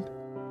friend,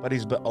 but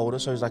he's a bit older,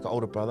 so he's like an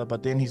older brother,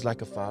 but then he's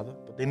like a father,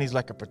 but then he's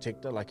like a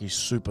protector, like he's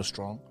super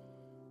strong.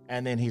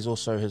 And then he's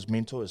also his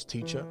mentor, his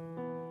teacher.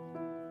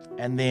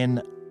 And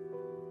then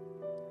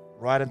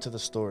right into the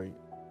story,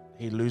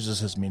 he loses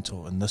his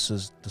mentor, and this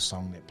is the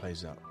song that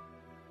plays out.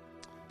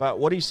 But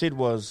what he said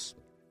was,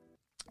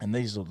 and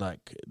this will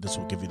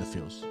give you the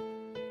feels.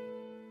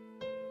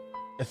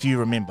 If you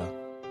remember.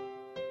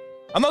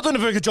 I'm not doing a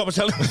very good job of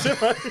telling you.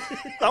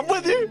 I'm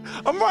with you.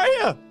 I'm right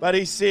here. But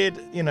he said,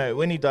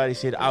 when he died, he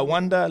said, I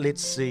wonder,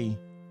 let's see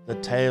the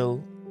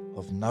tale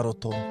of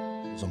Naruto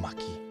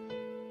Uzumaki.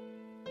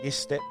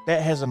 Yes,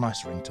 that has a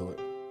nice ring to it.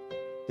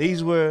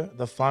 These were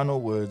the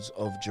final words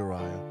of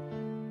Jiraiya,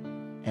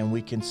 and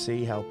we can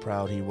see how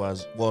proud he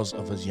was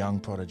of his young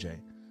protege.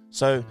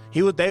 So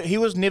he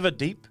was never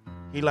deep.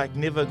 He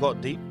never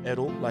got deep at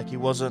all. He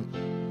wasn't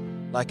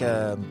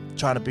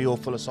trying to be all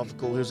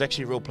philosophical. He was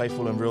actually real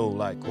playful and real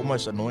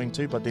almost annoying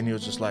too. But then he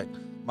was just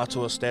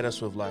matua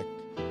status with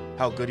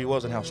how good he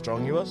was and how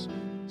strong he was.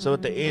 So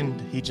at the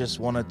end, he just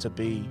wanted to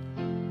be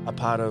a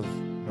part of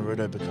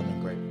Naruto becoming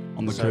great.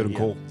 On the curtain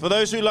call. For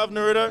those who love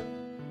Naruto,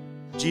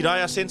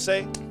 Jiraiya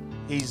Sensei,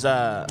 he's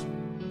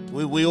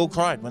we all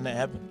cried when that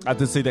happened. I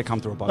did see that come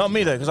through a bunch. Not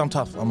me though, because I'm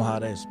tough. I'm a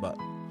hard ass, but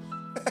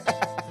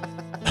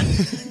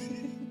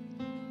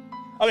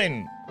I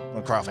mean,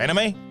 I'm cry for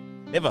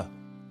anime. Never.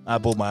 I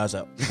bawled my eyes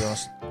out, to be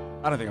honest.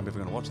 I don't think I'm ever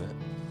going to watch that.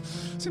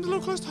 Seems a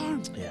little close to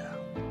home. Yeah.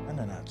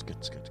 No, it's good.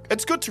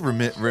 It's good to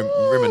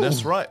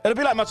reminisce, right? It'll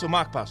be like Matsuo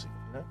Mark passing,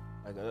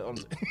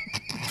 honestly.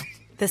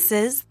 This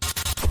is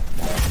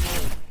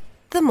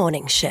The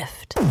Morning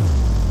Shift.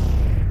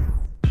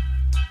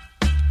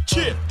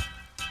 Chip.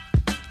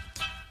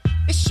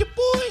 It's your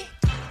boy.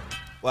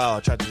 Wow, I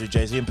tried to do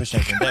JayZ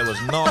impersonation. That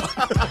was not.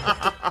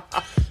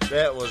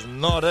 That was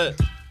not it.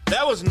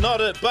 That was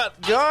not it. But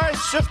guys,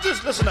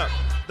 shifters, listen up.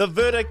 The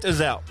verdict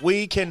is out.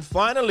 We can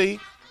finally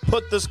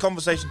put this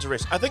conversation to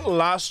rest. I think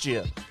last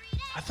year,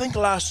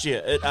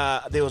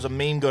 there was a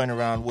meme going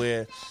around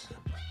where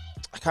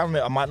I can't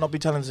remember. I might not be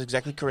telling this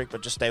exactly correct,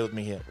 but just stay with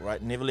me here,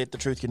 right? Never let the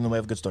truth get in the way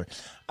of a good story.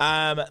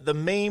 The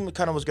meme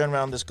kind of was going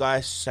around. This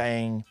guy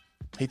saying.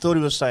 He thought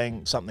he was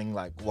saying something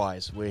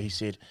wise, where he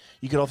said,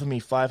 you could offer me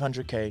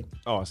 $500K.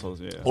 Oh, I saw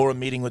this, yeah. Or a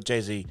meeting with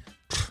JayZ.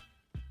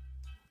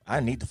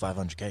 I need the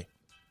 $500K.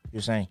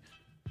 You're saying,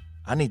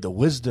 I need the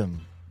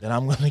wisdom that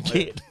I'm going to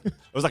get. It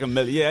was like $1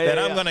 million. That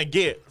I'm going to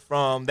get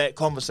from that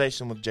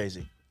conversation with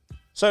JayZ.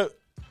 So,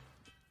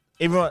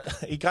 everyone,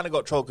 he kind of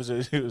got trolled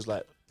because he was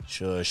like,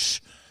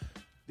 shush.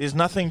 There's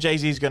nothing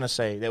JayZ's going to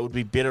say that would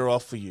be better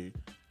off for you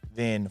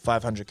than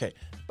 $500K.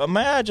 But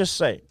may I just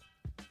say,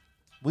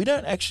 we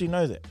don't actually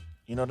know that.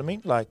 You know what I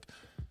mean?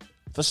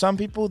 For some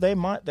people, they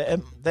might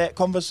that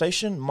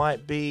conversation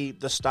might be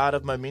the start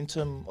of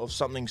momentum of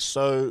something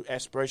so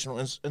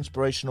aspirational,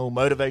 inspirational,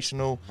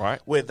 motivational,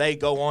 right? Where they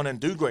go on and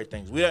do great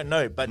things. We don't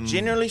know, but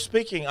generally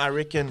speaking, I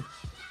reckon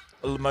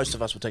most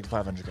of us would take the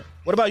 $500K.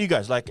 What about you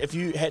guys? If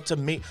you had to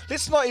meet,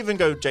 let's not even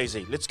go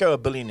JayZ. Let's go a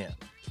billionaire.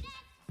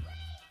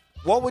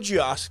 What would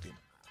you ask him?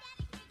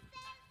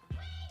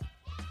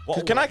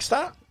 Can I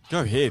start?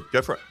 Go ahead.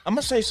 Go for it. I'm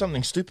gonna say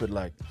something stupid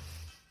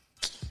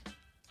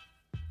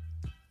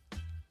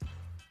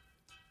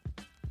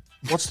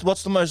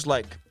What's the most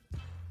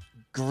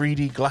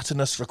greedy,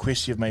 gluttonous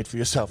request you've made for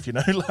yourself?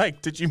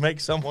 Did you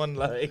make someone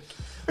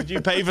did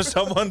you pay for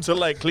someone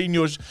to clean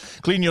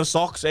your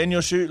socks and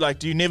your shoe?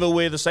 Do you never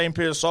wear the same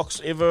pair of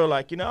socks ever?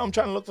 I'm trying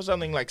to look for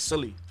something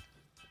silly.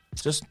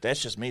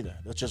 That's just me though.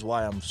 That's just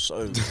why I'm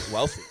so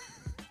wealthy,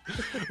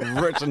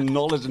 rich in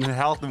knowledge and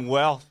health and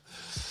wealth.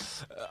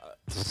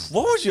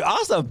 What would you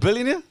ask a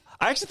billionaire?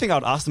 I actually think I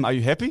would ask them, "Are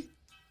you happy?"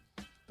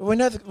 But we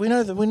know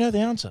the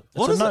answer.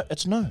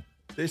 It's no.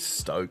 They're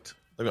stoked.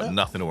 They've got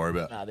nothing to worry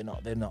about. Nah, they're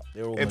not.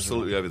 They're all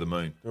absolutely miserable. over the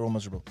moon. They're all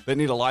miserable. They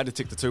need a lie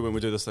detector too when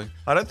we do this thing.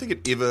 I don't think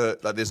it ever.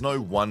 There's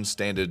no one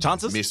standard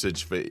Chances?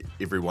 message for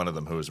every one of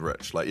them who is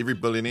rich. Every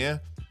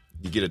billionaire,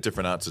 you get a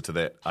different answer to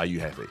that. Are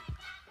you happy?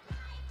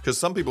 Because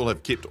some people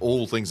have kept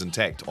all things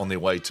intact on their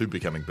way to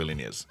becoming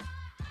billionaires.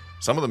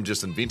 Some of them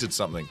just invented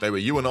something. They were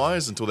you and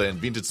I's until they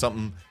invented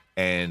something,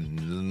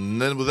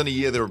 and then within a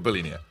year they were a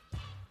billionaire.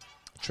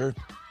 True.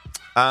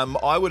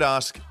 I would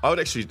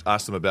actually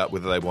ask them about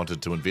whether they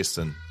wanted to invest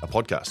in a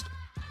podcast.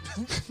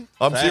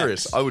 I'm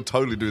serious. I would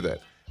totally do that.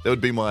 That would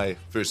be my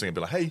first thing. I'd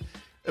be like, hey,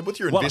 with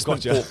your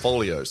investment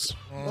portfolios,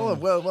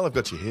 well, I've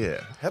got you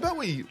here. How about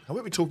we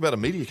talk about a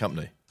media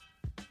company?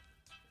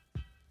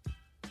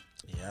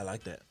 Yeah, I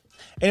like that.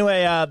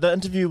 Anyway, the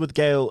interview with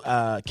Gayle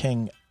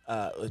King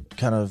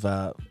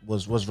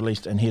was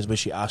released, and here's where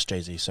she asked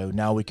JayZ. So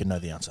now we can know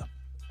the answer.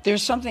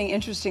 There's something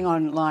interesting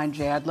online,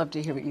 Jay. I'd love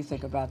to hear what you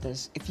think about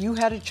this. If you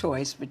had a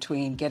choice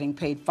between getting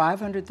paid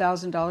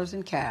 $500,000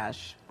 in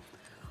cash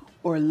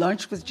or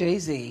lunch with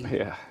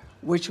JayZ,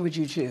 which would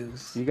you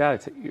choose? You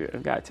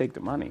gotta take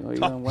the money.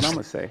 What I'm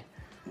gonna say.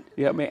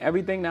 Yeah, I mean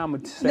everything that I'm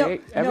gonna say.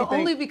 No,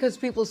 only because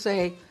people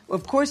say,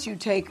 of course you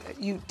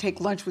take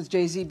lunch with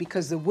JayZ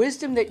because the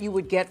wisdom that you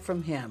would get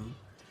from him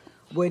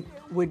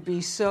would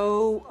be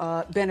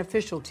so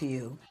beneficial to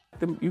you.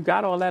 You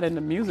got all that in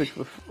the music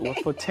for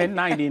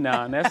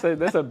 $10.99.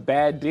 That's a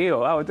bad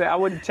deal. I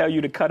wouldn't tell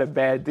you to cut a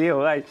bad deal.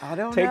 I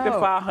don't take know.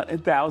 the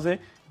 $500,000,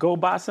 go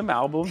buy some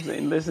albums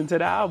and listen to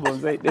the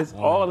albums. It's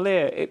all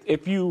there.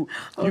 If you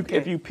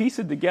piece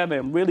it together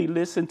and really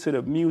listen to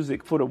the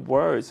music for the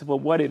words for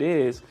what it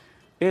is,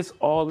 it's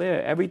all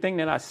there. Everything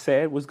that I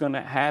said was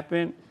gonna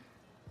happen.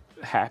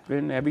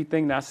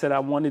 Everything that I said I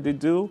wanted to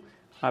do,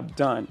 I've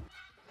done.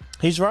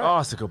 He's right. Oh,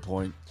 that's a good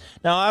point.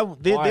 Now,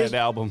 There's an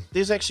album.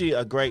 There's actually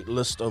a great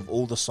list of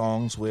all the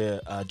songs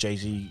where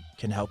JayZ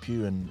can help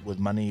you and with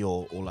money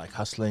or like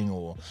hustling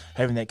or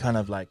having that kind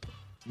of like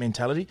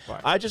mentality.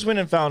 Right. I just went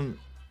and found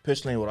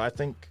personally what I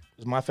think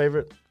is my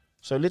favorite.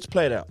 So let's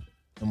play it out.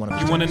 In one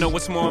of You want to know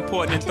what's more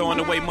important than throwing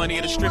away money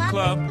at a strip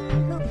club?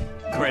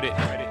 Credit.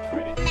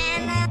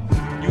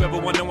 You ever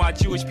wonder why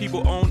Jewish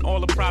people own all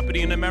the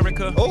property in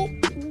America? Oh.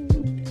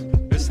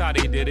 That's how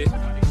they did it.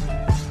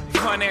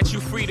 Financial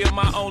freedom,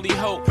 my only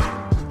hope.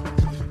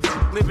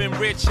 Living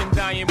rich and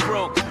dying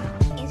broke.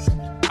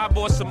 I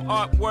bought some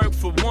artwork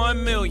for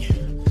 $1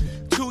 million.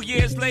 2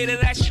 years later,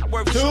 that shit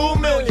worth $2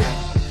 million.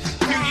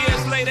 2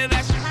 years later,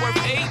 that shit worth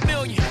 $8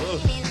 million.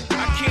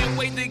 I can't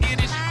wait to get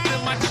this shit to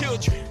my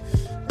children.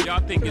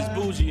 Y'all think it's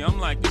bougie, I'm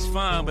like, it's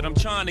fine, but I'm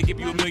trying to give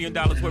you $1 million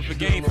worth of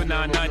game for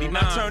 $9.99.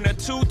 I turn a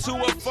 2 to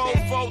a 4,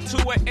 4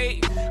 to a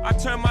 8. I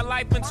turn my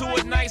life into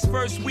a nice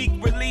first week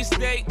release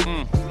date.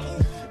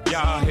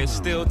 Y'all out here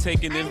still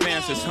taking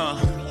advances, huh?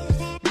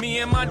 Me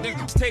and my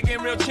niggas taking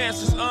real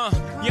chances,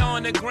 Y'all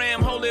on the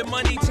gram holding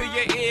money to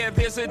your ear.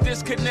 There's a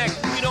disconnect,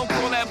 we don't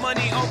call that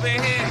money over here,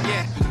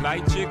 yeah.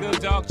 Light jigger,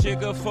 dark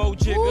jigger,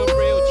 faux jigger,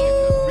 real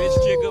jigger. Rich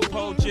jigger,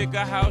 pole jigger,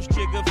 house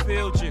jigger,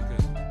 field jigger.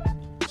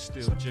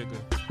 Still jigger.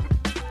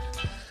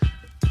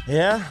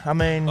 Yeah, I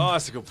mean... Oh,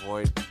 that's a good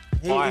point.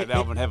 Buy an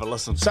album and have a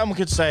listen. Someone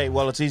could say,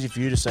 well, it's easy for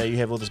you to say you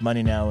have all this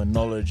money now and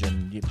knowledge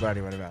and you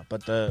right.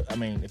 But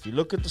if you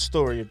look at the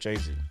story of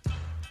JayZ,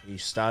 he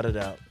started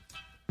out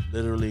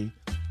literally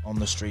on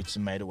the streets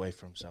and made a way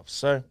for himself.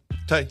 So,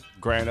 Tay,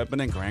 grand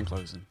opening, grand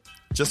closing.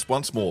 Just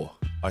once more,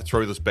 I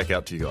throw this back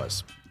out to you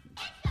guys.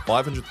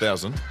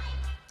 500,000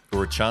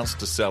 for a chance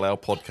to sell our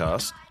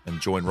podcast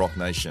and join Rock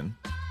Nation.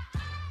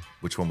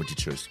 Which one would you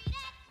choose?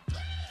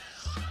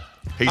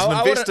 He's an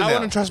investor now. I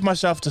wouldn't trust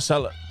myself to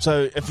sell it.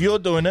 So if you're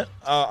doing it,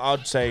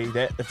 I'd say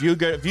that if you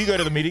go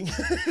to the meeting,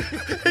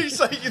 he's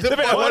saying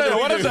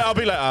what is it? I'll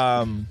be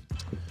like,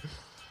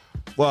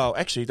 well,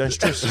 actually, don't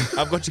stress.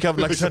 I've got you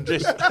covered like a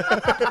sundress.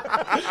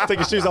 Take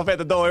your shoes off at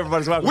the door.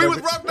 Everybody's welcome. We're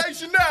with Rock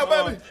Nation now,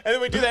 baby. And then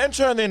we do the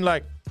intro, and then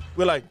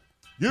we're like,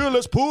 yeah,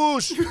 let's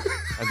push.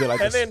 I do like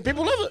and this. then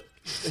people love it.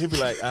 He'll be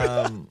like,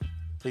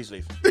 please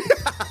leave.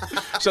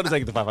 Should have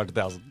taken the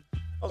 500,000.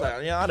 I was like,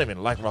 I don't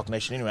even like Rock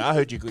Nation anyway. I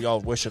heard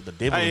y'all worship the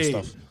devil and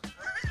stuff.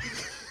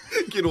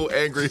 Get all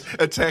angry,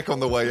 attack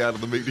on the way out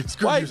of the meeting.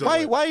 Why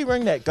are you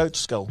wearing that goat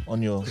skull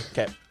on your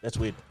cap? That's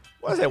weird.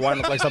 Why does that wine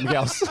look like something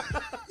else?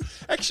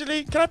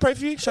 Actually, can I pray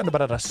for you? Just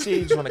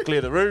want to clear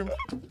the room.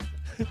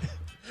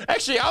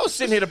 Actually, I was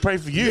sitting here to pray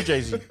for you,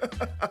 JayZ.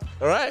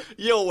 All right?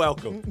 You're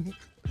welcome.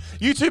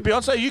 You too,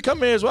 Beyonce. You come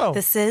here as well.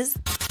 This is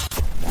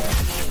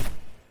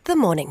The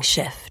Morning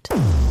Shift.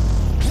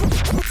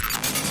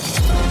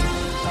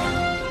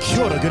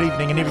 Kia ora, good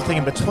evening and everything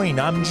in between.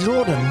 I'm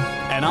Jordan.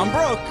 And I'm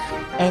Brooke.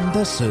 And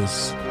this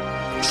is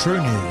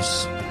True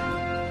News.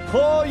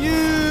 For you!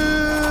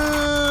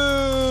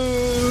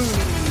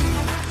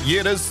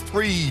 Yeah, there's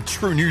 3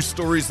 true news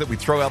stories that we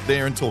throw out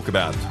there and talk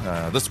about.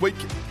 This week,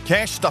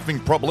 cash stuffing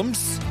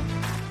problems.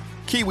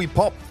 Kiwi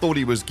Pop thought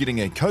he was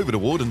getting a COVID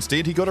award.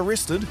 Instead, he got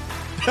arrested.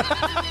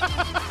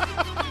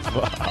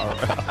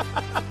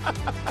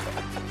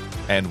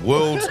 And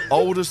world's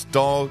oldest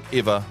dog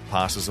ever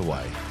passes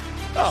away.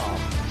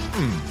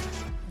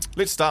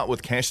 Let's start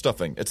with cash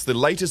stuffing. It's the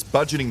latest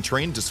budgeting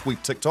trend to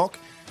sweep TikTok,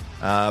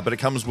 but it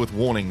comes with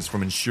warnings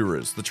from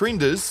insurers. The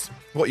trend is,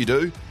 what you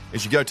do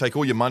is you go take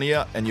all your money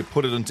out and you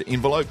put it into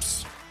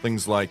envelopes,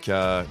 things like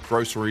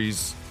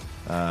groceries,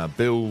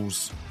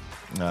 bills,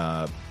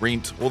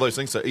 rent, all those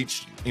things. So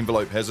each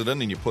envelope has it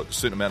in, and you put a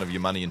certain amount of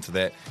your money into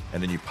that,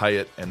 and then you pay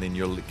it, and then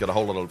you'll get a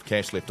whole lot of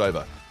cash left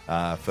over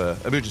for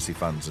emergency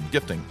funds and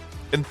gifting.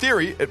 In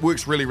theory, it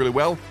works really, really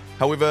well.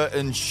 However,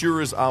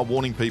 insurers are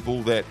warning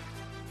people that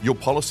your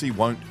policy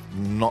might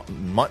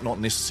not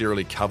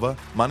necessarily cover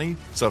money.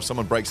 So if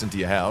someone breaks into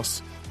your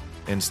house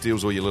and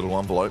steals all your little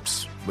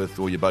envelopes with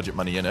all your budget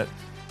money in it,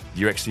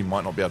 you actually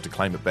might not be able to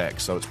claim it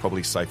back. So it's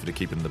probably safer to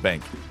keep it in the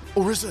bank.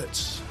 Or is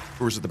it?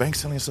 Or is it the bank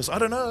selling us this? I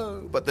don't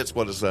know. But that's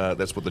what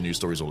the news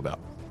story is all about.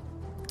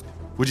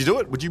 Would you do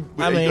it?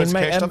 Are you guys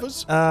cash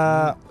stuffers?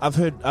 I've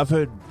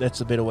heard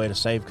that's a better way to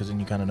save because then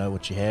you kind of know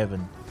what you have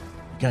and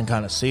you can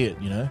kind of see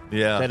it, you know?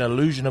 Yeah. That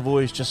illusion of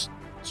always just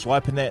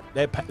swiping that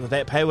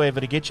pay waiver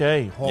to get you,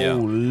 eh?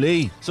 Holy.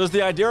 Yeah. So is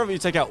the idea of you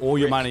take out all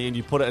your money and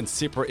you put it in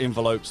separate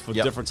envelopes for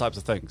different types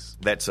of things?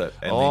 That's it.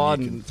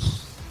 And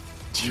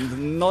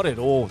not at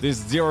all. There's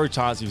zero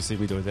chance you see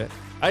me doing that.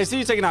 I see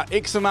you taking out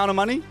X amount of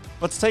money,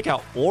 but to take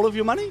out all of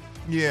your money?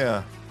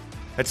 Yeah.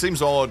 It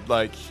seems odd,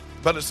 but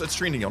it's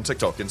trending on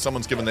TikTok, and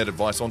someone's given that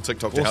advice on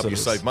TikTok to help you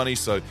save money.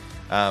 So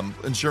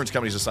insurance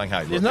companies are saying,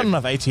 hey, there's not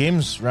enough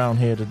ATMs around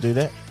here to do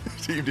that.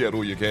 To empty out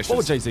all your cash. What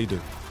would JayZ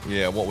do?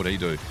 Yeah, what would he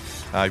do?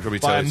 He'd probably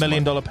buy $1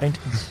 million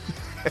paintings.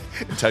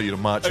 And tell you to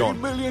march on.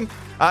 $1 million. In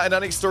our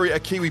next story, a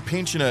Kiwi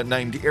pensioner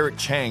named Eric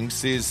Chang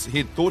says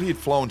he thought he'd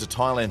flown to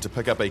Thailand to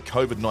pick up a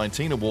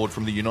COVID-19 award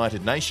from the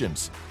United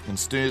Nations.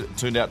 Instead, it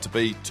turned out to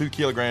be 2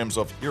 kilograms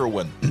of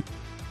heroin.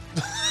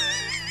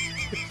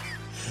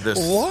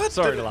 What?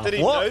 Sorry to laugh.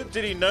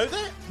 Did he know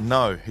that?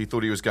 No, he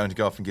thought he was going to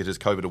go off and get his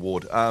COVID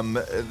award. The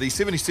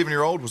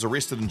 77-year-old was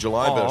arrested in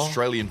July by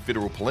Australian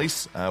Federal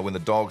Police when the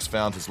dogs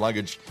found his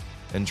luggage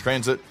in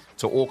transit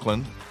to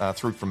Auckland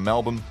through from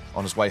Melbourne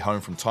on his way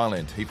home from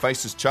Thailand. He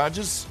faces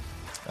charges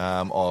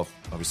of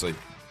obviously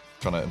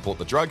trying to import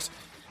the drugs.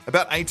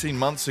 About 18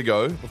 months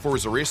ago, before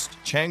his arrest,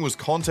 Chang was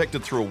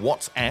contacted through a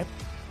WhatsApp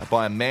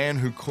by a man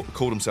who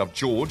called himself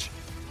George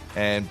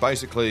and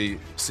basically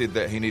said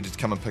that he needed to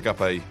come and pick up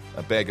a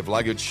bag of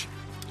luggage,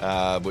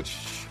 which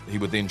he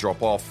would then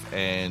drop off,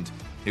 and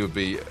he would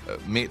be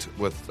met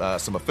with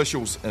some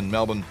officials in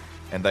Melbourne,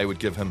 and they would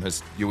give him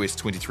his US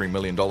 $23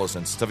 million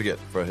in certificate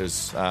for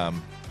his,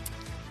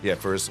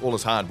 for all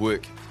his hard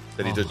work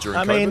that he did during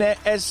COVID. I mean,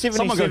 as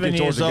 77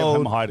 years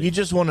old, you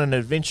just want an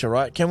adventure,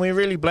 right? Can we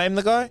really blame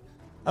the guy?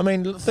 I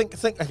mean, think.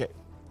 Okay,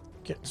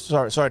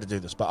 sorry to do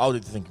this, but I'll do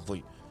the thinking for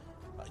you.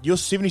 You're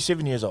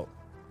 77 years old.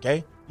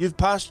 Okay, you've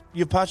passed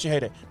your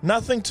heyday.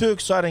 Nothing too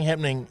exciting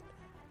happening.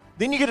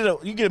 Then you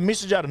get a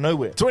message out of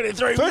nowhere.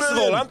 23 First of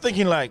all, I'm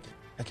thinking like,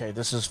 okay,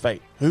 this is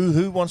fate.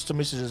 Who wants to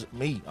message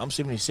me? I'm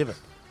 77.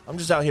 I'm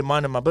just out here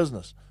minding my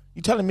business.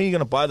 You telling me you're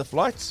going to buy the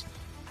flights,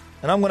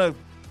 and I'm going to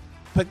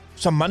pick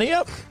some money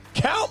up?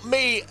 Count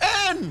me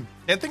in.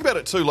 And think about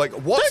it too, like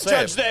WhatsApp. Don't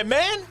judge that,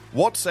 man.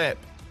 WhatsApp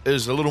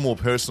is a little more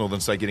personal than,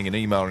 say, getting an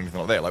email or anything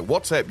like that. Like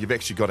WhatsApp, you've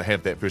actually got to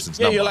have that person's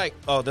number. Yeah, you're like,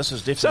 oh, this is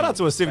different. Shout out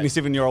to a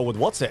 77-year-old with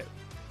WhatsApp.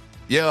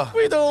 Yeah. What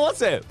are you doing with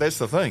WhatsApp? That's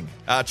the thing.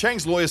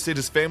 Chang's lawyer said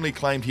his family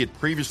claimed he had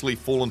previously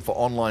fallen for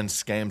online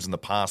scams in the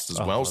past as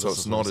well, so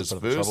it's not his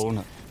first. Trouble, isn't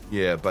it?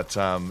 Yeah, but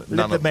none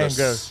the of man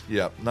this. go.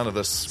 Yeah, none of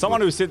this.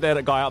 Someone who set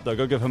that guy up, though,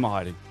 go give him a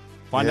hiding.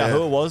 Find out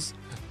who it was.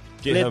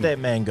 Get Let him. that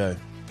man go.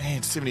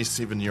 Man,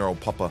 77-year-old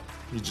Papa.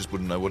 He just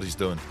wouldn't know what he's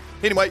doing.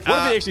 Anyway, what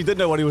if he actually did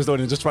know what he was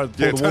doing and just tried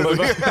to pull the wall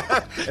over?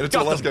 And it's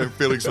all us going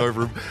feelings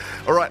over him.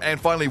 All right,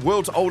 and finally,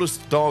 world's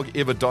oldest dog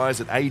ever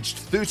dies at aged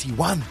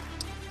 31.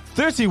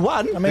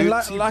 31? I mean,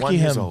 31 lucky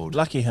years him. old.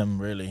 Lucky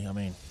him, really. I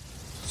mean,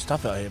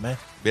 stuff out here, man.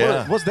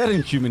 Yeah. What's that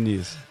in human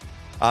years?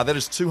 That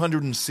is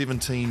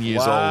 217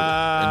 years old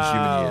in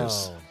human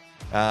years.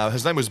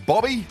 His name was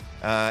Bobby,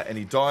 and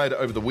he died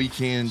over the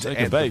weekend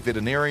at the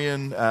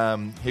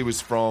veterinarian. He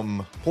was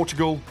from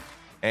Portugal,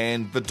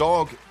 and the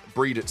dog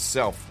breed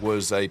itself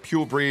was a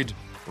purebred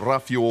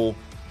Rafael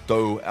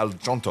do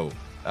Aljonto,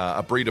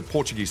 a breed of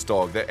Portuguese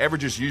dog that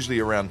averages usually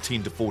around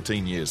 10 to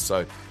 14 years.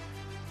 So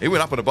he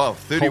went up and above,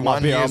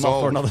 31 years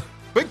old. For another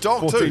big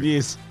dog 14 too.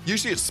 years.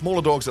 Usually it's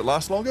smaller dogs that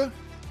last longer.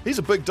 He's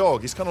a big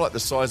dog. He's kind of like the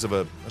size of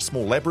a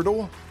small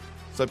Labrador,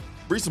 so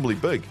reasonably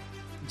big.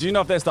 Do you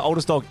know if that's the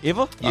oldest dog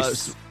ever?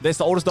 Yes. That's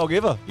the oldest dog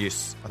ever?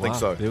 Yes, I think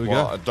so. There we go.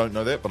 go. I don't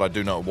know that, but I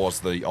do know it was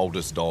the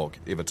oldest dog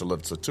ever to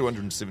live. So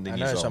 217 I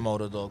years know old. some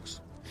older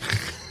dogs.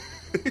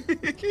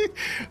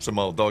 Some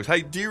old dogs.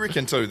 Hey, do you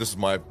reckon too, this is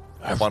my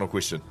final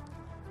question.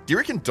 Do you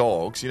reckon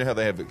dogs, you know how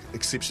they have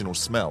exceptional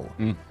smell?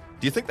 Do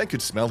you think they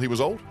could smell he was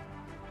old?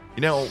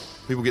 You know how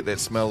people get that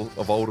smell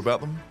of old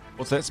about them?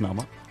 What's that smell,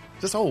 mate?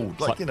 Just old.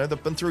 Like, you know,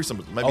 they've been through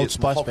some, maybe Old it's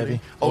Spice, mahogany.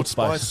 baby. Old Old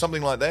Spice, Spice.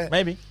 something like that.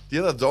 Maybe. The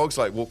other dogs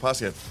like walk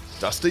past you,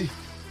 Dusty,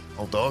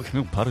 old dog.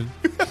 Oh, pardon.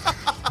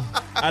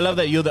 I love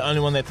that you're the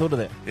only one that thought of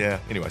that. Yeah,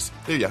 anyways,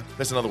 there you go.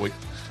 That's another week.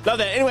 Love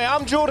that. Anyway,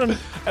 I'm Jordan.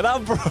 And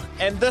I'm Brook.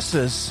 And this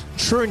is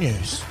True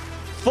News.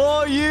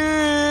 For you!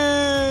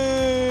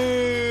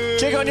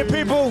 Check on your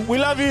people. We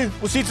love you.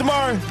 We'll see you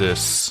tomorrow.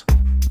 This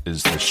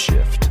is The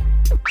Shift.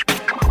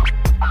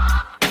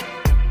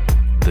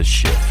 The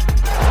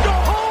Shift. Go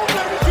home,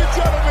 ladies and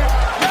gentlemen.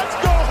 Let's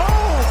go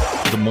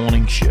home. The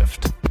Morning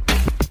Shift.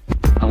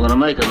 I'm gonna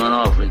make him an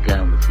offer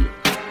again with you.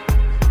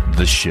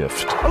 The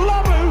Shift. I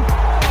love you.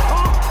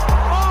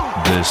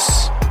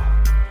 This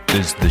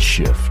is The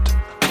Shift.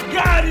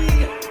 Got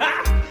it.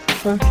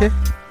 Okay.